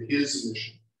us into his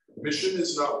mission. Mission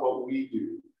is not what we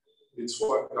do. It's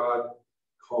what God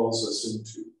calls us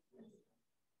into.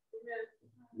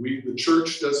 The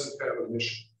church doesn't have a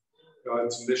mission.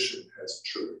 God's mission has a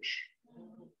church.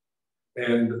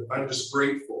 And I'm just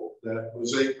grateful that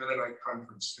Mosaic Mennonite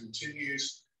Conference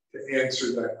continues to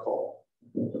answer that call.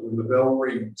 When the bell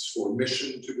rings for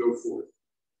mission to go forth,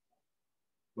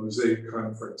 Mosaic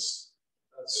Conference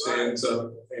stands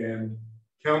up and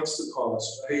counts the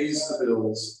cost, pays the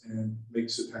bills, and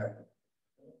makes it happen.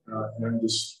 And I'm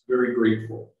just very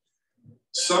grateful.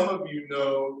 Some of you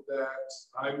know that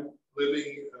I'm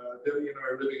living, Debbie and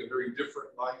I are living a very different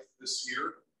life this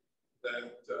year,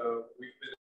 that we've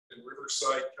been in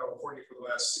Riverside, California for the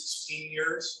last 16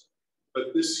 years.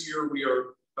 But this year we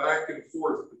are back and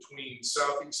forth between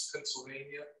Southeast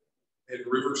Pennsylvania and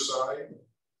Riverside.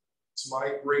 It's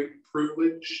my great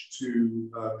privilege to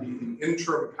be the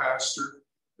interim pastor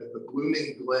at the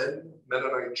Blooming Glen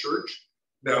Mennonite Church.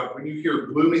 Now, when you hear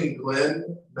Blooming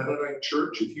Glen Mennonite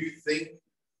Church, if you think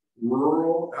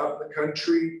rural, out in the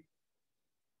country,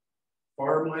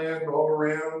 farmland all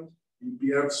around, you'd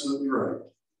be absolutely right.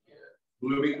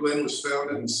 Blooming Glen was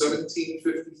founded in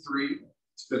 1753.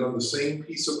 It's been on the same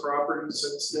piece of property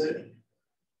since then.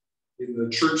 In the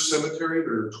church cemetery,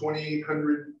 there are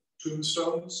 2,800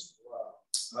 tombstones.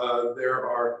 There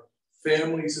are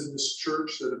families in this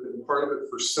church that have been part of it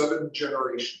for 7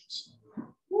 generations.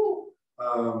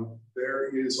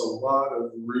 There is a lot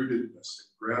of rootedness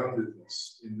and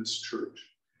groundedness in this church.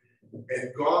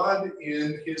 And God,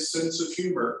 in his sense of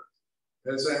humor,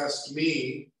 has asked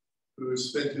me, who has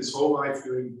spent his whole life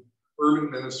doing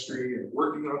urban ministry and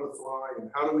working on the fly,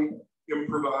 and how do we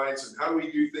improvise, and how do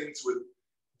we do things with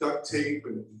duct tape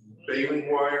and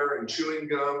baling wire and chewing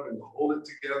gum and hold it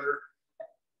together.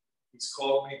 He's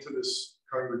called me to this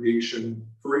congregation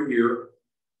for a year,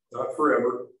 not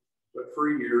forever, but for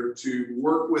a year, to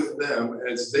work with them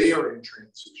as they are in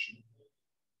transition.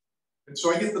 And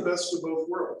so I get the best of both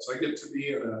worlds. I get to be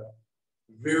in a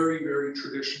very, very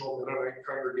traditional Mennonite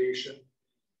congregation,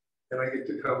 and I get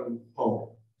to come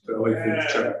home to LA Faith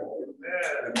Chapel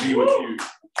and be with you. And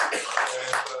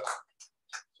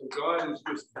so God is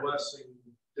just blessing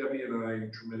Debbie and I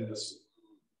tremendously.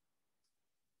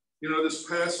 You know, this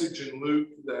passage in Luke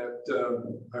that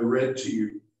I read to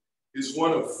you is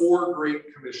one of 4 great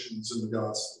commissions in the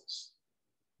Gospels.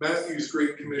 Matthew's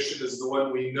Great Commission is the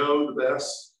one we know the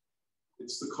best.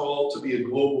 It's the call to be a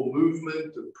global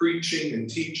movement of preaching and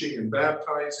teaching and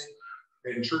baptizing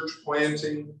and church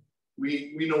planting.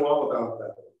 We know all about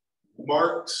that.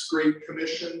 Mark's Great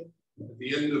Commission, at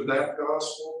the end of that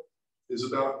gospel, is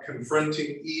about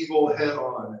confronting evil head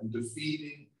on and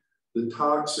defeating the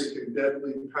toxic and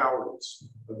deadly powers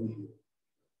of evil.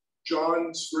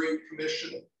 John's Great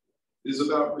Commission is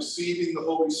about receiving the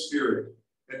Holy Spirit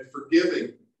and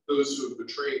forgiving those who have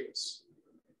betrayed us.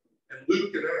 And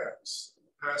Luke and Acts,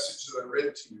 the passage that I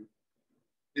read to you,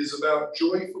 is about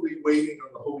joyfully waiting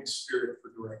on the Holy Spirit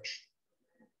for direction.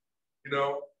 You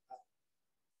know,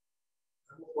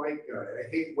 I'm a white guy. I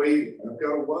hate waiting. I've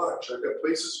got to watch. I've got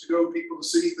places to go, people to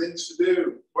see, things to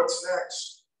do. What's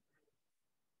next?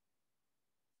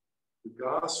 The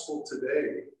gospel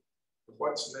today,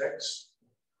 what's next?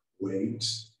 Wait.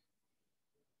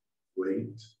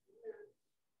 Wait.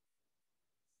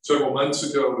 Several months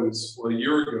ago, a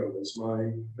year ago, as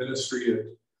my ministry at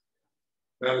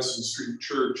Madison Street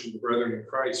Church and the Brethren in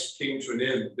Christ came to an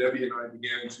end, Debbie and I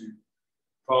began to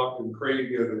talk and pray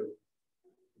together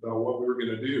about what we were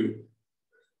going to do.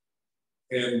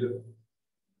 And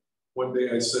one day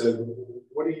I said,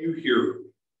 what do you hear?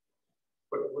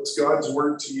 What's God's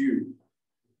word to you?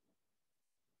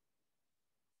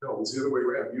 No, it was the other way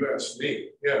around. You asked me.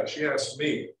 Yeah, she asked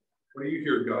me, what do you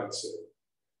hear God say?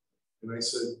 And I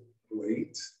said,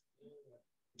 wait.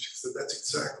 She said, that's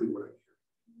exactly what I hear.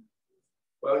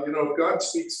 Well, you know, if God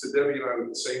speaks to Debbie and I with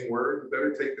the same word, we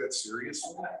better take that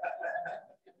seriously.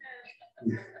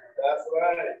 That's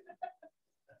right.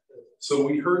 So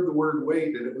we heard the word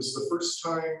wait, and it was the first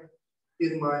time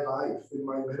in my life, in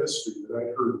my ministry, that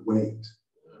I heard wait.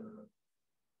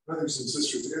 Brothers and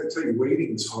sisters, I got to tell you,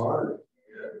 waiting is hard.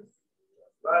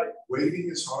 Right. Waiting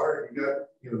is hard. You got,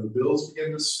 the bills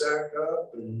begin to stack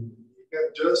up, and you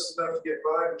got just enough to get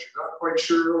by, but you're not quite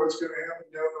sure what's going to happen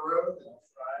down the road.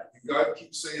 And God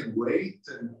keeps saying, wait,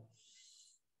 and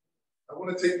I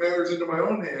want to take matters into my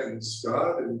own hands,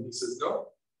 God. And he says, no,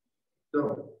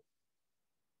 don't.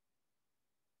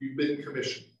 You've been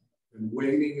commissioned, and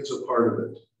waiting is a part of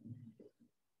it.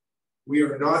 We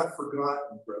are not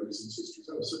forgotten, brothers and sisters.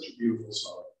 That was such a beautiful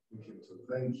song.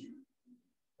 Thank you.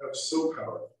 That was so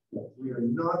powerful. We are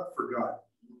not forgotten.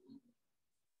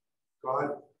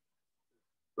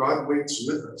 God waits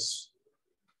with us.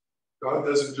 God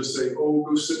doesn't just say, oh,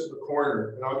 go sit in the corner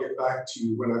and I'll get back to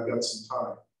you when I've got some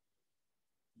time.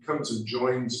 He comes and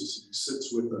joins us, and he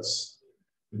sits with us,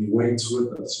 and he waits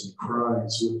with us, and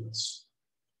cries with us.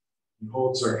 He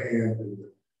holds our hand in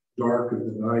the dark of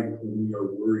the night when we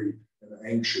are worried and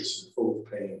anxious and full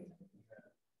of pain.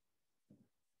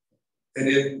 And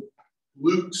in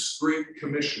Luke's Great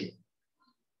Commission,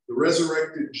 the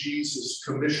resurrected Jesus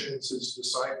commissions his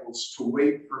disciples to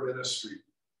wait for ministry.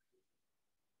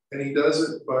 And he does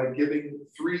it by giving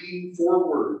 4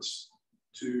 words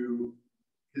to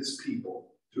his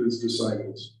people, to his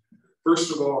disciples.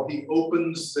 First of all, he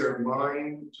opens their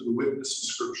mind to the witness of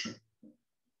Scripture.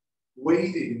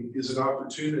 Waiting is an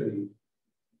opportunity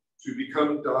to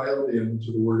become dialed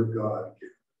into the Word of God again.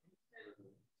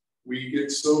 We get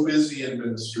so busy in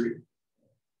ministry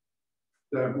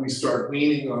that we start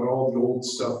leaning on all the old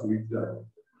stuff we've done.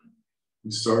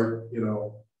 We start,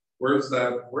 where is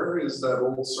that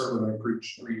old sermon I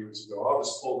preached 3 years ago? I'll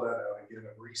just pull that out again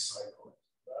and recycle it.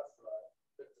 That's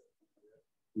right.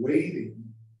 Waiting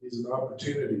is an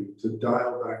opportunity to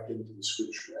dial back into the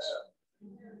Scriptures.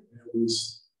 It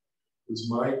was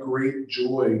my great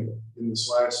joy in this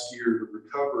last year to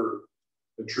recover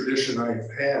a tradition I've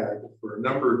had for a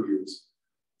number of years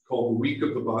called the Week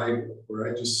of the Bible,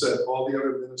 where I just set all the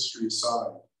other ministry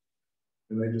aside.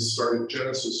 And I just started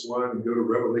Genesis 1 and go to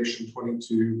Revelation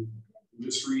 22 and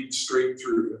just read straight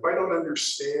through. If I don't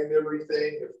understand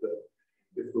everything,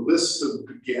 if the list of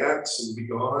begats and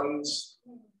begones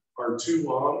are too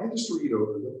long, I just read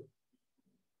over them.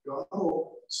 God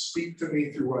will speak to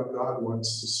me through what God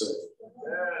wants to say.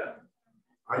 Yeah.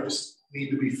 I just need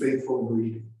to be faithful in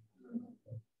reading.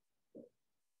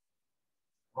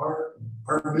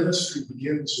 Our ministry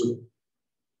begins with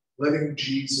letting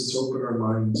Jesus open our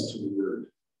minds to the Word.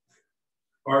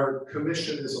 Our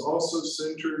commission is also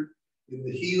centered in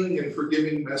the healing and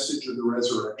forgiving message of the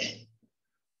resurrection.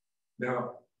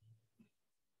 Now,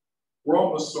 we're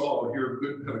almost all here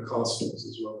good Pentecostals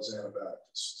as well as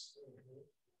Anabaptists.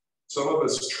 Some of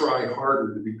us try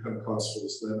harder to be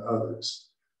Pentecostals than others.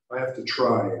 I have to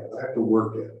try it. I have to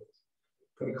work at it.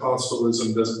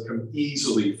 Pentecostalism doesn't come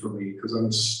easily for me because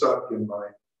I'm stuck in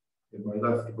my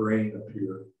left brain up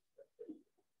here.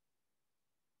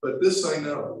 But this I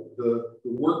know, the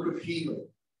work of healing,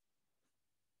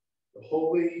 the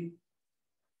holy,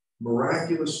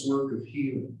 miraculous work of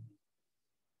healing,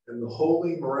 and the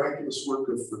holy, miraculous work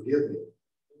of forgiving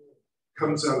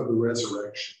comes out of the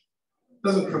resurrection. It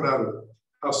doesn't come out of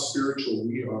how spiritual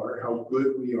we are, how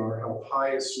good we are, how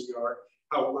pious we are,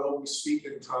 how well we speak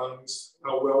in tongues,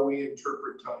 how well we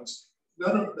interpret tongues.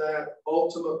 None of that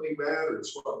ultimately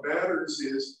matters. What matters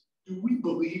is, do we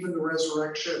believe in the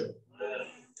resurrection?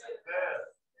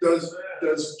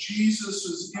 Does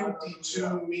Jesus' empty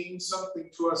tomb mean something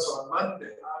to us on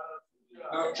Monday,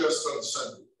 not just on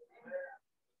Sunday?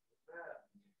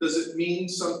 Does it mean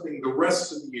something the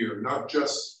rest of the year, not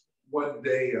just one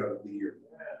day out of the year?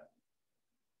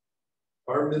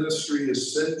 Our ministry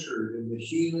is centered in the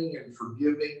healing and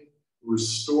forgiving,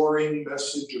 restoring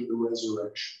message of the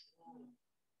resurrection.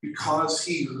 Because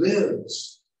he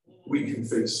lives, we can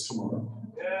face tomorrow.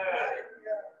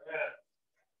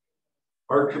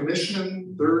 Our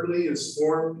commission, thirdly, is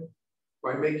formed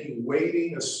by making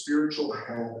waiting a spiritual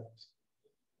habit.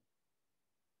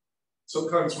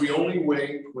 Sometimes we only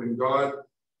wait when God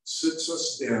sits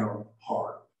us down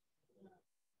hard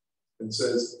and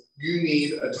says, you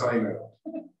need a timeout.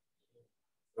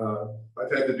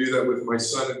 I've had to do that with my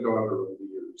son and daughter over the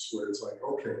years, where it's like,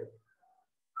 okay,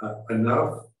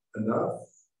 enough,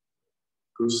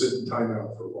 go sit in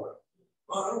timeout for a while.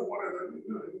 Oh, I don't want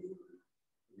to.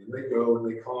 And they go and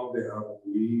they calm down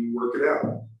and we work it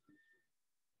out.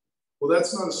 Well,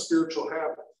 that's not a spiritual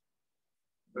habit.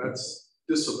 That's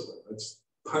discipline. That's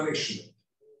punishment.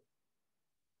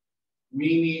 We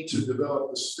need to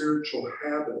develop the spiritual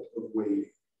habit of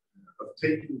waiting, of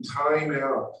taking time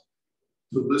out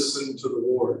to listen to the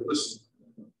Lord. Listen,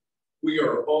 we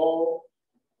are all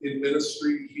in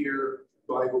ministry here,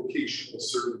 bivocational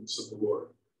servants of the Lord.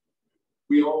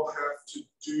 We all have to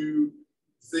do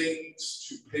things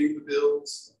to pay the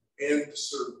bills and to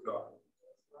serve God.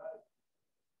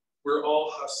 We're all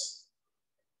hustling,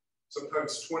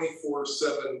 sometimes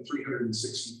 24/7,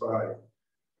 365.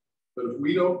 But if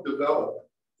we don't develop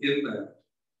in that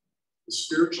the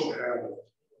spiritual habit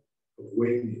of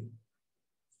waiting,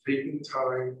 taking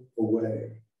time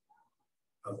away,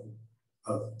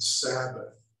 of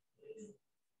Sabbath,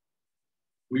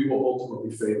 we will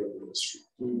ultimately fail in ministry.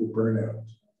 We will burn out.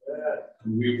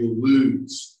 And we will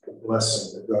lose the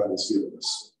blessing that God has given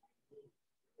us.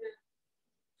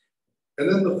 And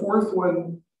then the fourth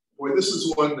one, boy, this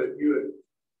is one that you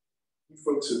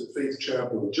folks at Faith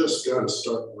Chapel have just got to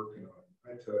start working on.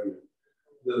 I tell you,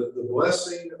 the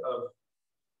blessing of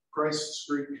Christ's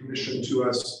great commission to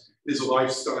us is a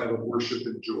lifestyle of worship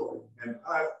and joy. And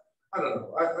I don't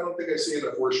know. I don't think I see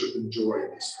enough worship and joy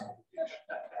in this congregation.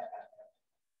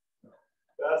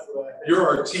 You're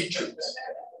our teachers.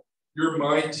 You're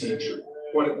my teacher,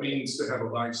 what it means to have a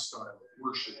lifestyle of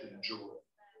worship and joy.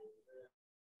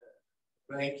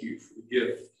 Thank you for the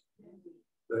gift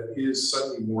that is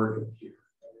Sunday morning here.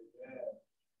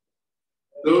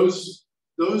 Those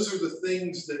are the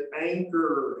things that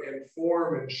anchor and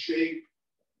form and shape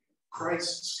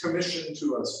Christ's commission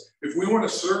to us. If we want to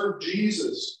serve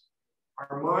Jesus,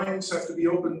 our minds have to be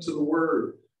open to the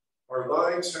Word. Our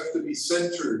lives have to be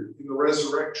centered in the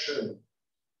resurrection.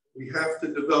 We have to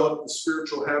develop the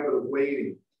spiritual habit of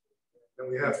waiting,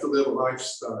 and we have to live a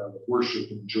lifestyle of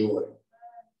worship and joy.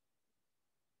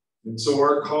 And so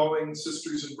our calling,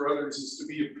 sisters and brothers, is to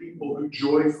be a people who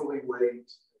joyfully wait.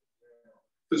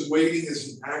 Because waiting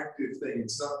is an active thing,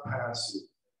 it's not passive.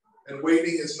 And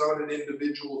waiting is not an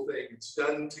individual thing, it's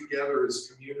done together as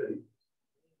community.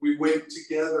 We wait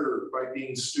together by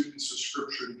being students of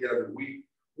Scripture together. We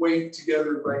wait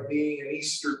together by being an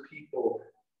Easter people,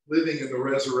 living in the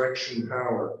resurrection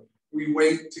power. We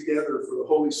wait together for the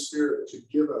Holy Spirit to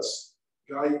give us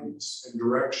guidance and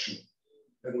direction.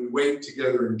 And we wait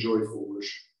together in joyful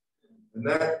worship. And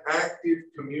that active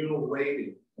communal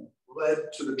waiting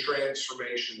led to the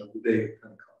transformation of the day of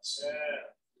Pentecost.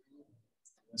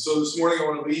 And so this morning I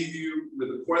want to leave you with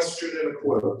a question and a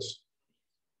quote.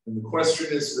 And the question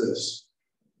is this: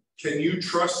 can you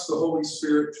trust the Holy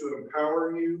Spirit to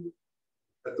empower you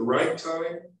at the right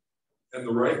time and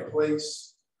the right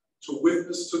place to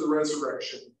witness to the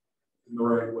resurrection in the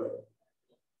right way?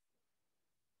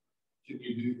 Can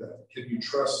you do that? Can you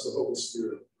trust the Holy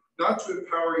Spirit? Not to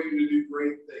empower you to do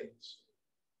great things,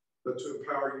 but to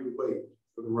empower you to wait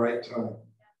for the right time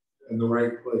and the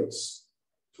right place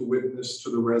to witness to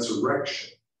the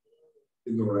resurrection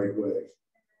in the right way.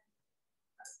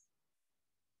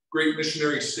 Great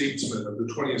missionary statesman of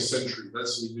the 20th century,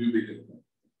 Leslie Newbigin,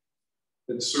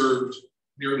 had served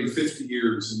nearly 50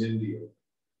 years in India.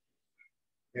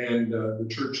 And the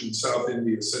church in South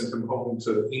India sent him home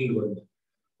to England,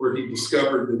 where he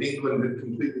discovered that England had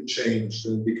completely changed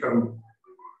and become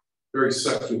very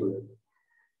secular.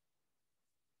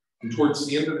 And towards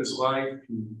the end of his life,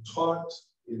 he taught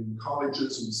in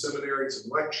colleges and seminaries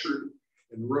and lectured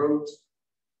and wrote.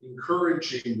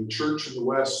 encouraging the church in the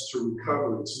West to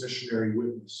recover its missionary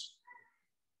witness.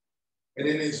 And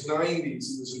in his 90s,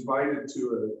 he was invited to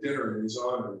a dinner in his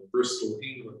honor in Bristol,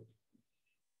 England.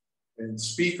 And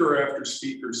speaker after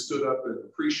speaker stood up and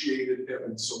appreciated him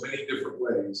in so many different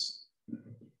ways.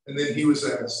 And then he was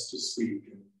asked to speak.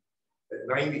 And at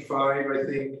 95, I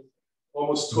think,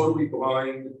 almost totally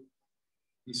blind,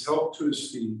 he's helped to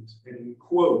his feet, and he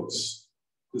quotes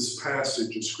this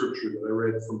passage of scripture that I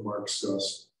read from Mark's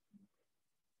Gospel.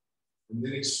 And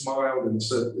then he smiled and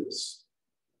said this: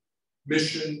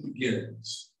 mission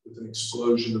begins with an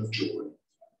explosion of joy.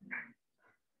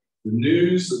 The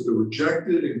news that the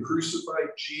rejected and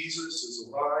crucified Jesus is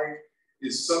alive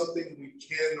is something we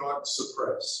cannot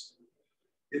suppress.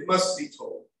 It must be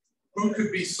told. Who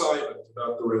could be silent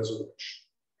about the resurrection?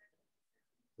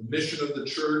 The mission of the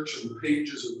church in the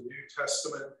pages of the New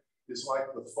Testament is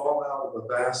like the fallout of a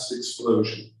vast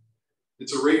explosion.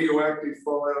 It's a radioactive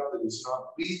fallout that is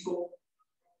not lethal,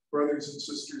 brothers and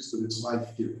sisters, but it's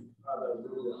life-giving.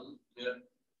 Yeah.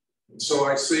 And so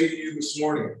I say to you this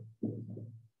morning,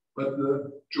 let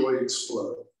the joy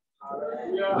explode.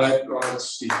 Let God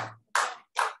speak.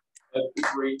 Let the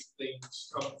great things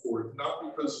come forth, not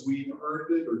because we've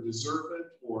earned it or deserve it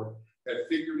or have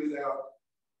figured it out,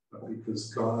 but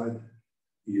because God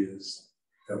is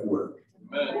at work.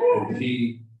 Amen. And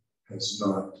he has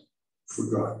not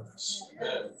forgotten us.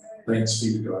 Amen. Thanks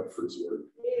be to God for his word.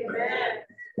 Amen.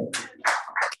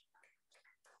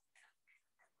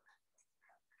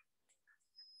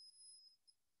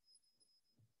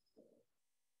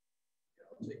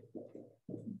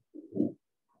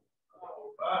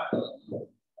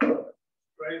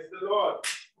 Praise the Lord.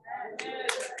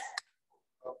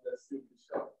 God bless you,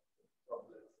 Bishop. God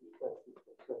bless you.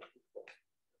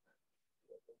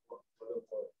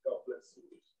 God bless you.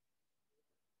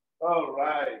 All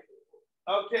right.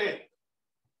 Okay.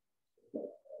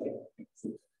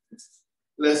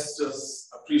 Let's just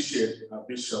appreciate our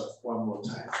Bishop one more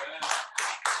time.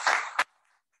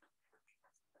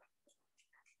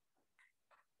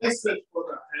 Let's stretch forth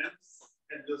our hands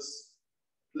and just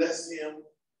bless him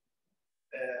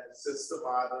and Sister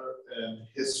Martha and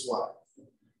his wife.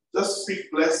 Just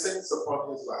speak blessings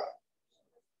upon his life.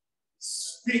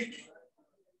 Speak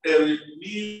a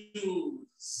renewed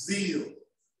zeal.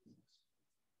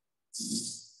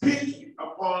 Speak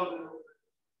upon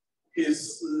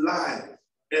his life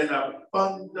an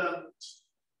abundant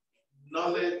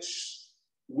knowledge,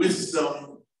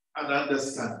 wisdom, and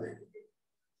understanding.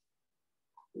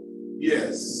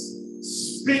 Yes.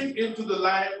 Speak into the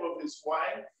life of his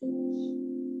wife.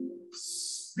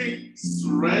 Speak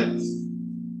strength.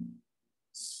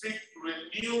 Speak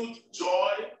renewed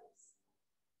joy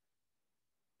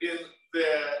in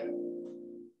their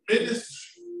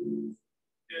ministry,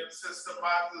 in Sister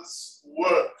Martha's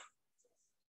work.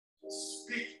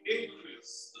 Speak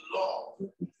increase, love,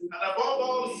 and above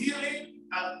all, healing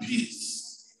and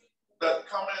peace that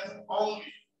cometh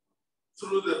only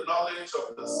through the knowledge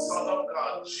of the Son of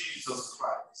God, Jesus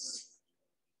Christ.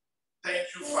 Thank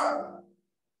you, Father.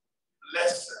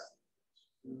 Bless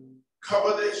them.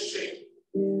 Cover their shame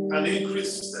and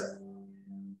increase them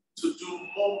to do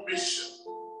more mission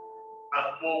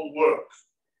and more work.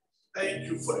 Thank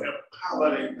you for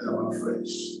empowering them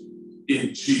afresh.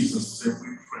 In Jesus' name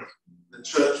we pray. The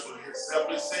church will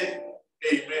simply say,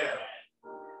 amen.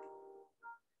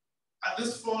 At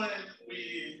this point,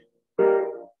 we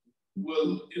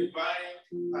will invite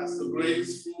Pastor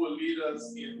Grace, who will lead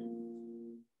us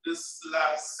in this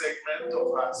last segment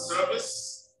of our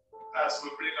service as we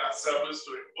bring our service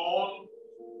to an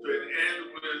end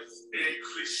with a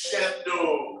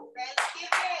crescendo.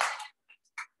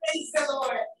 Praise the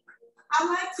Lord. I'd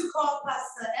like to call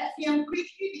Pastor Ephraim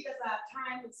quickly because our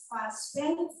time is fast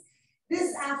spent.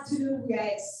 This afternoon, we are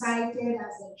excited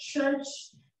as a church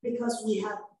because we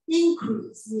have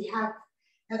increased. We have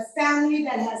a family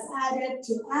that has added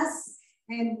to us,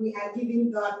 and we are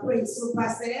giving God praise. So,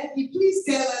 Pastor Ephraim, please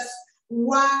tell us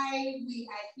why we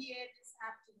are here this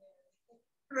afternoon.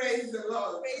 Praise the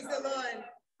Lord. Praise the Lord.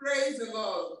 Praise the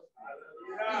Lord.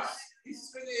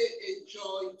 It's really a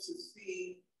joy to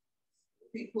see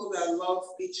people that love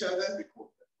each other,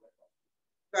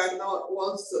 that not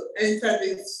wants to enter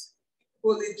this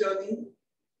holy journey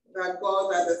that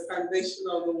God at the foundation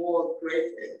of the world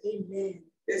created. Amen.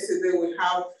 Yesterday we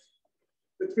have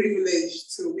the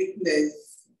privilege to witness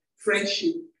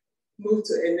friendship move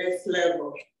to a next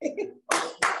level.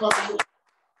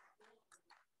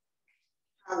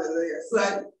 Hallelujah. So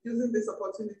I'm using this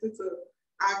opportunity to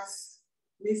ask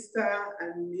Mr.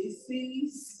 and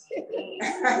Mrs.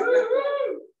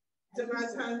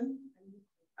 Jonathan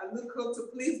and Luco to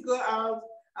please go out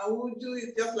And we'll do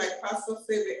it just like Pastor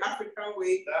said, the African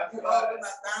way. We're all going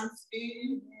to dance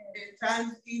in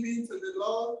thanksgiving to the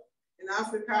Lord. In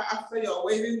Africa, after your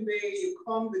wedding day, you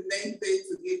come the next day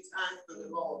to give thanks to the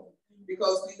Lord.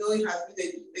 Because we know it has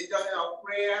been a journey of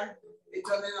prayer, a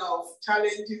journey of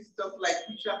challenges, just like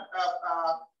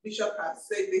Bishop has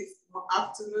said this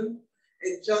afternoon,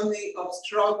 a journey of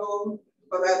struggle.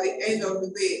 But at the end of the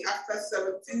day, after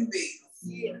 17 days,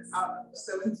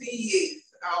 17 years,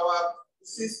 our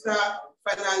sister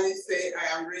finally said,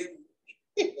 I am ready.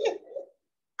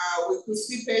 We could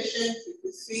see patience, we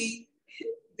could see,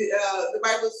 the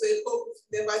Bible says hope is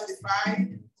never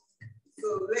defined. So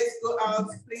let's go out,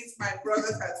 please, my brothers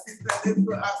and sisters, let's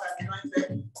go out and join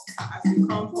them as we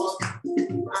come forth.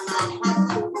 And our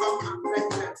pastor will come and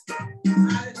bless them.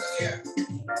 Hallelujah.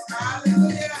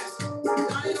 Hallelujah.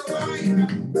 Join your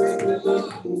wife. Praise the Lord.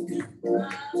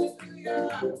 Hallelujah.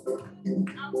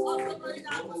 I'm also going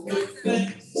out to join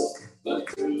them.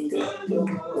 Unto the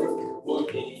Lord, for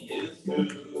he is good.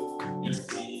 Yes,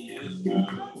 he is good.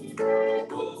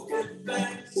 Oh, give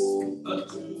thanks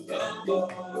unto the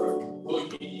Lord, for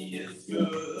he is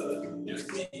good. Yes,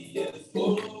 he is.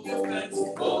 Oh, give thanks.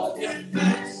 Oh, give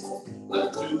thanks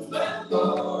unto the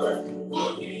Lord, for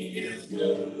he is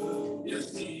good.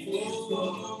 Yes, he is.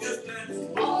 Oh, give thanks.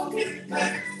 Oh, give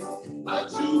thanks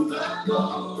unto the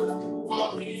Lord, for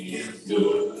he is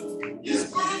good. Yes,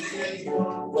 he is.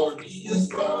 For he is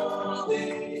worthy,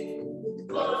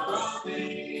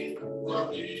 worthy, for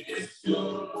he is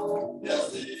good.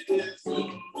 Yes, he is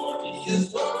good. For he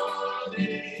is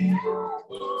worthy,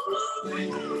 worthy,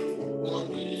 for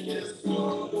he is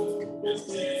good. Yes,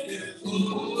 he is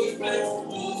good.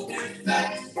 Oh, give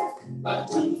thanks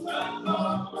unto the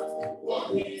Lord, for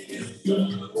he is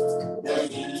good. Yes,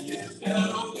 he is good.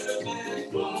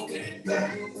 Oh, give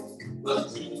thanks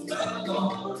unto the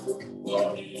Lord,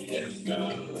 for he is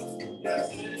good.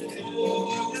 Yes, he is.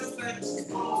 Oh, give thanks,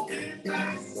 oh, give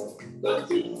thanks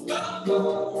unto the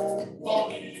Lord, for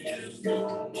he is good.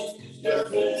 Yes,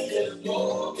 he is.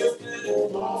 Oh, give thanks,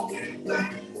 oh, give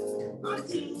thanks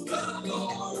unto the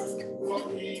Lord, for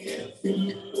he is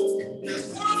good. Yes,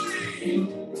 for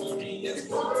he is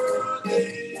worthy,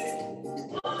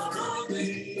 worthy,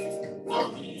 for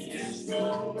he is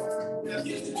good. Yes, he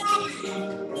is worthy,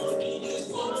 for he is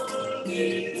worthy,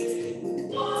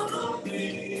 worthy,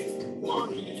 for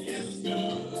he is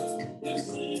good. Yes,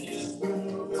 he is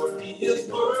good, for he is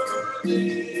worthy,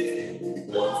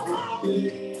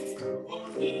 worthy, for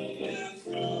he is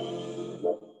good.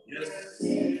 Yes,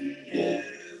 he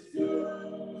is good.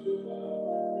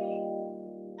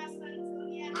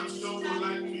 I'm sure we'd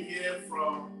like to hear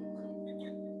from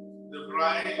the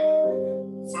bride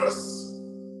first,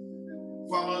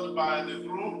 followed by the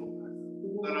groom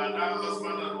that are now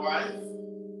husband and wife,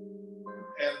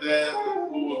 and then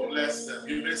we will bless them.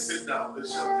 You may sit down,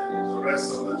 Bishop, and the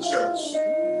rest of the church.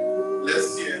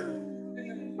 Let's hear.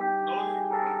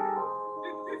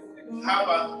 How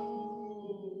about?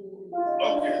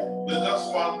 Okay, they just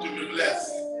want to be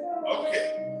blessed. Okay.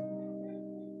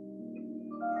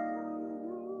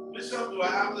 Bishop, do I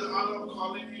have the honor of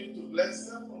calling you to bless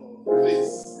them? Or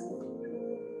please.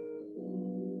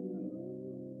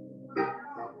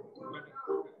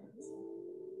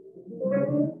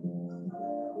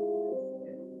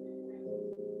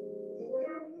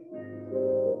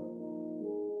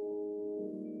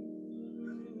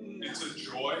 It's a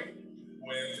joy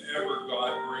whenever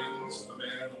God brings a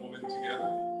man and a woman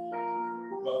together.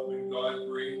 But when God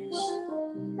brings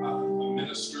a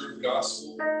minister of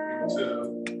gospel into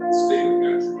the state of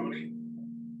matrimony,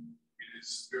 it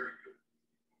is very good.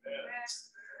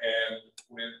 And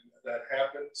when that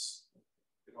happens,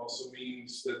 it also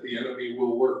means that the enemy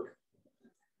will work.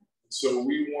 So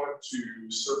we want to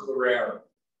circle around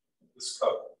this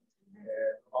couple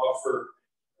and offer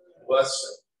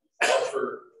blessing,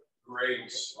 offer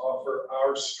grace, offer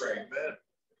our strength,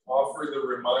 offer the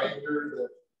reminder that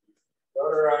got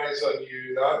our eyes on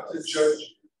you, not to judge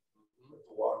you, but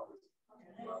to walk with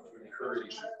you, not to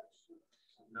encourage you.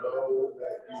 Know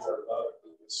that you are loved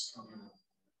in this community.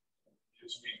 It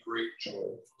gives me great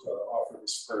joy to offer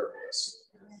this prayer blessing.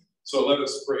 So let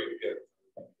us pray together.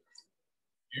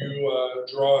 You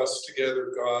draw us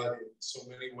together, God, in so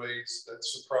many ways that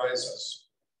surprise us.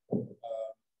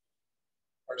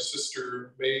 Our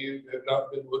sister may have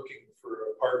not been looking for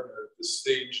a partner at this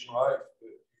stage in life, but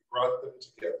you brought them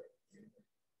together.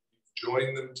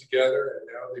 Join them together, and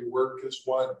now they work as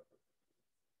one.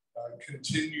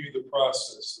 Continue the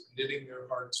process of knitting their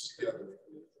hearts together,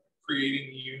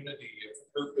 creating unity of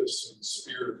purpose and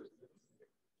spirit.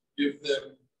 Give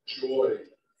them joy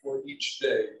for each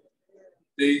day.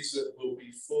 days that will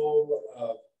be full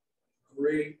of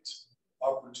great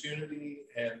opportunity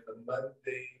and the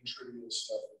mundane, trivial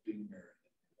stuff of being married.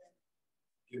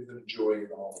 Give them joy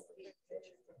in all of it.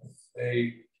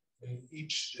 May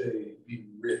each day be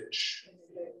rich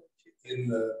in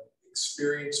the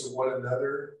experience of one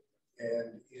another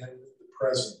and in the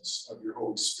presence of your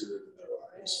Holy Spirit in their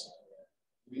lives.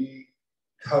 We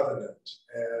covenant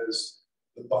as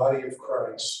the body of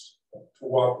Christ to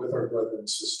walk with our brother and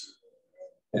sister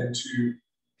and to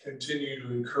continue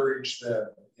to encourage them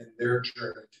in their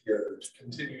journey together, to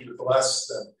continue to bless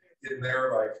them in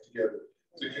their life together,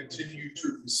 to continue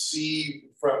to receive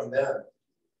from them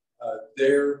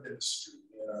their ministry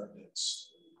in our midst.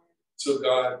 So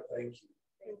God, thank you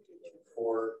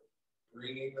for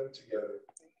bringing them together,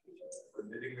 for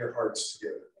knitting their hearts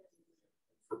together,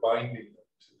 for binding them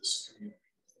to this community.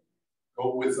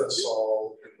 Go with us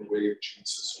all in the way of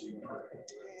Jesus, we pray.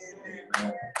 Amen.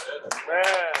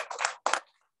 Amen.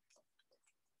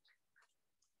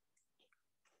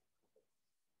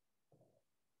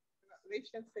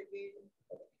 Congratulations again.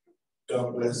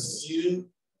 God bless you.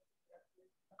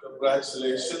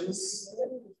 Congratulations.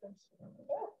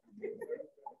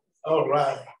 All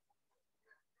right.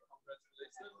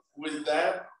 With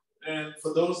that, and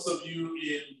for those of you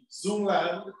in Zoom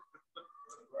land,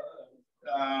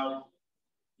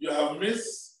 you have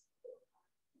missed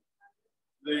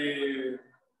the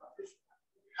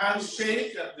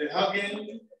handshake and the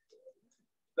hugging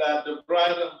that the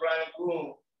bride and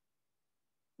bridegroom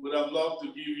would have loved to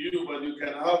give you, but you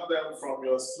can hug them from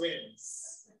your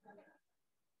screens.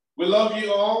 We love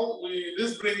you all.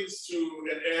 This brings to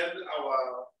an end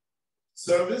our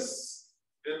service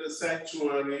in the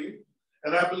sanctuary,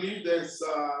 and I believe there's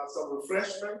some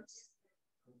refreshment.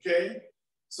 Okay,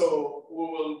 so we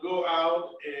will go out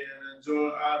and enjoy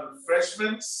our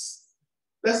refreshments.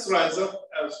 Let's rise up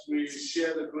as we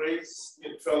share the grace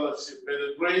in fellowship. May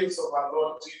the grace of our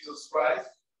Lord Jesus Christ,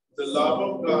 the love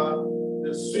of God,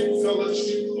 the sweet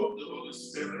fellowship of the Holy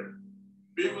Spirit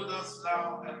be with us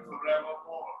now and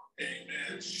forevermore.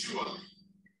 Amen. Surely,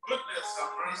 goodness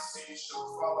and mercy shall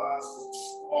follow us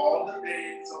all the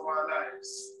days of our lives,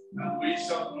 and we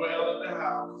shall dwell in the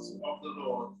house of the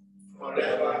Lord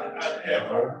forever and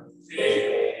ever.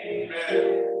 Amen.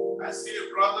 I see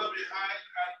a brother behind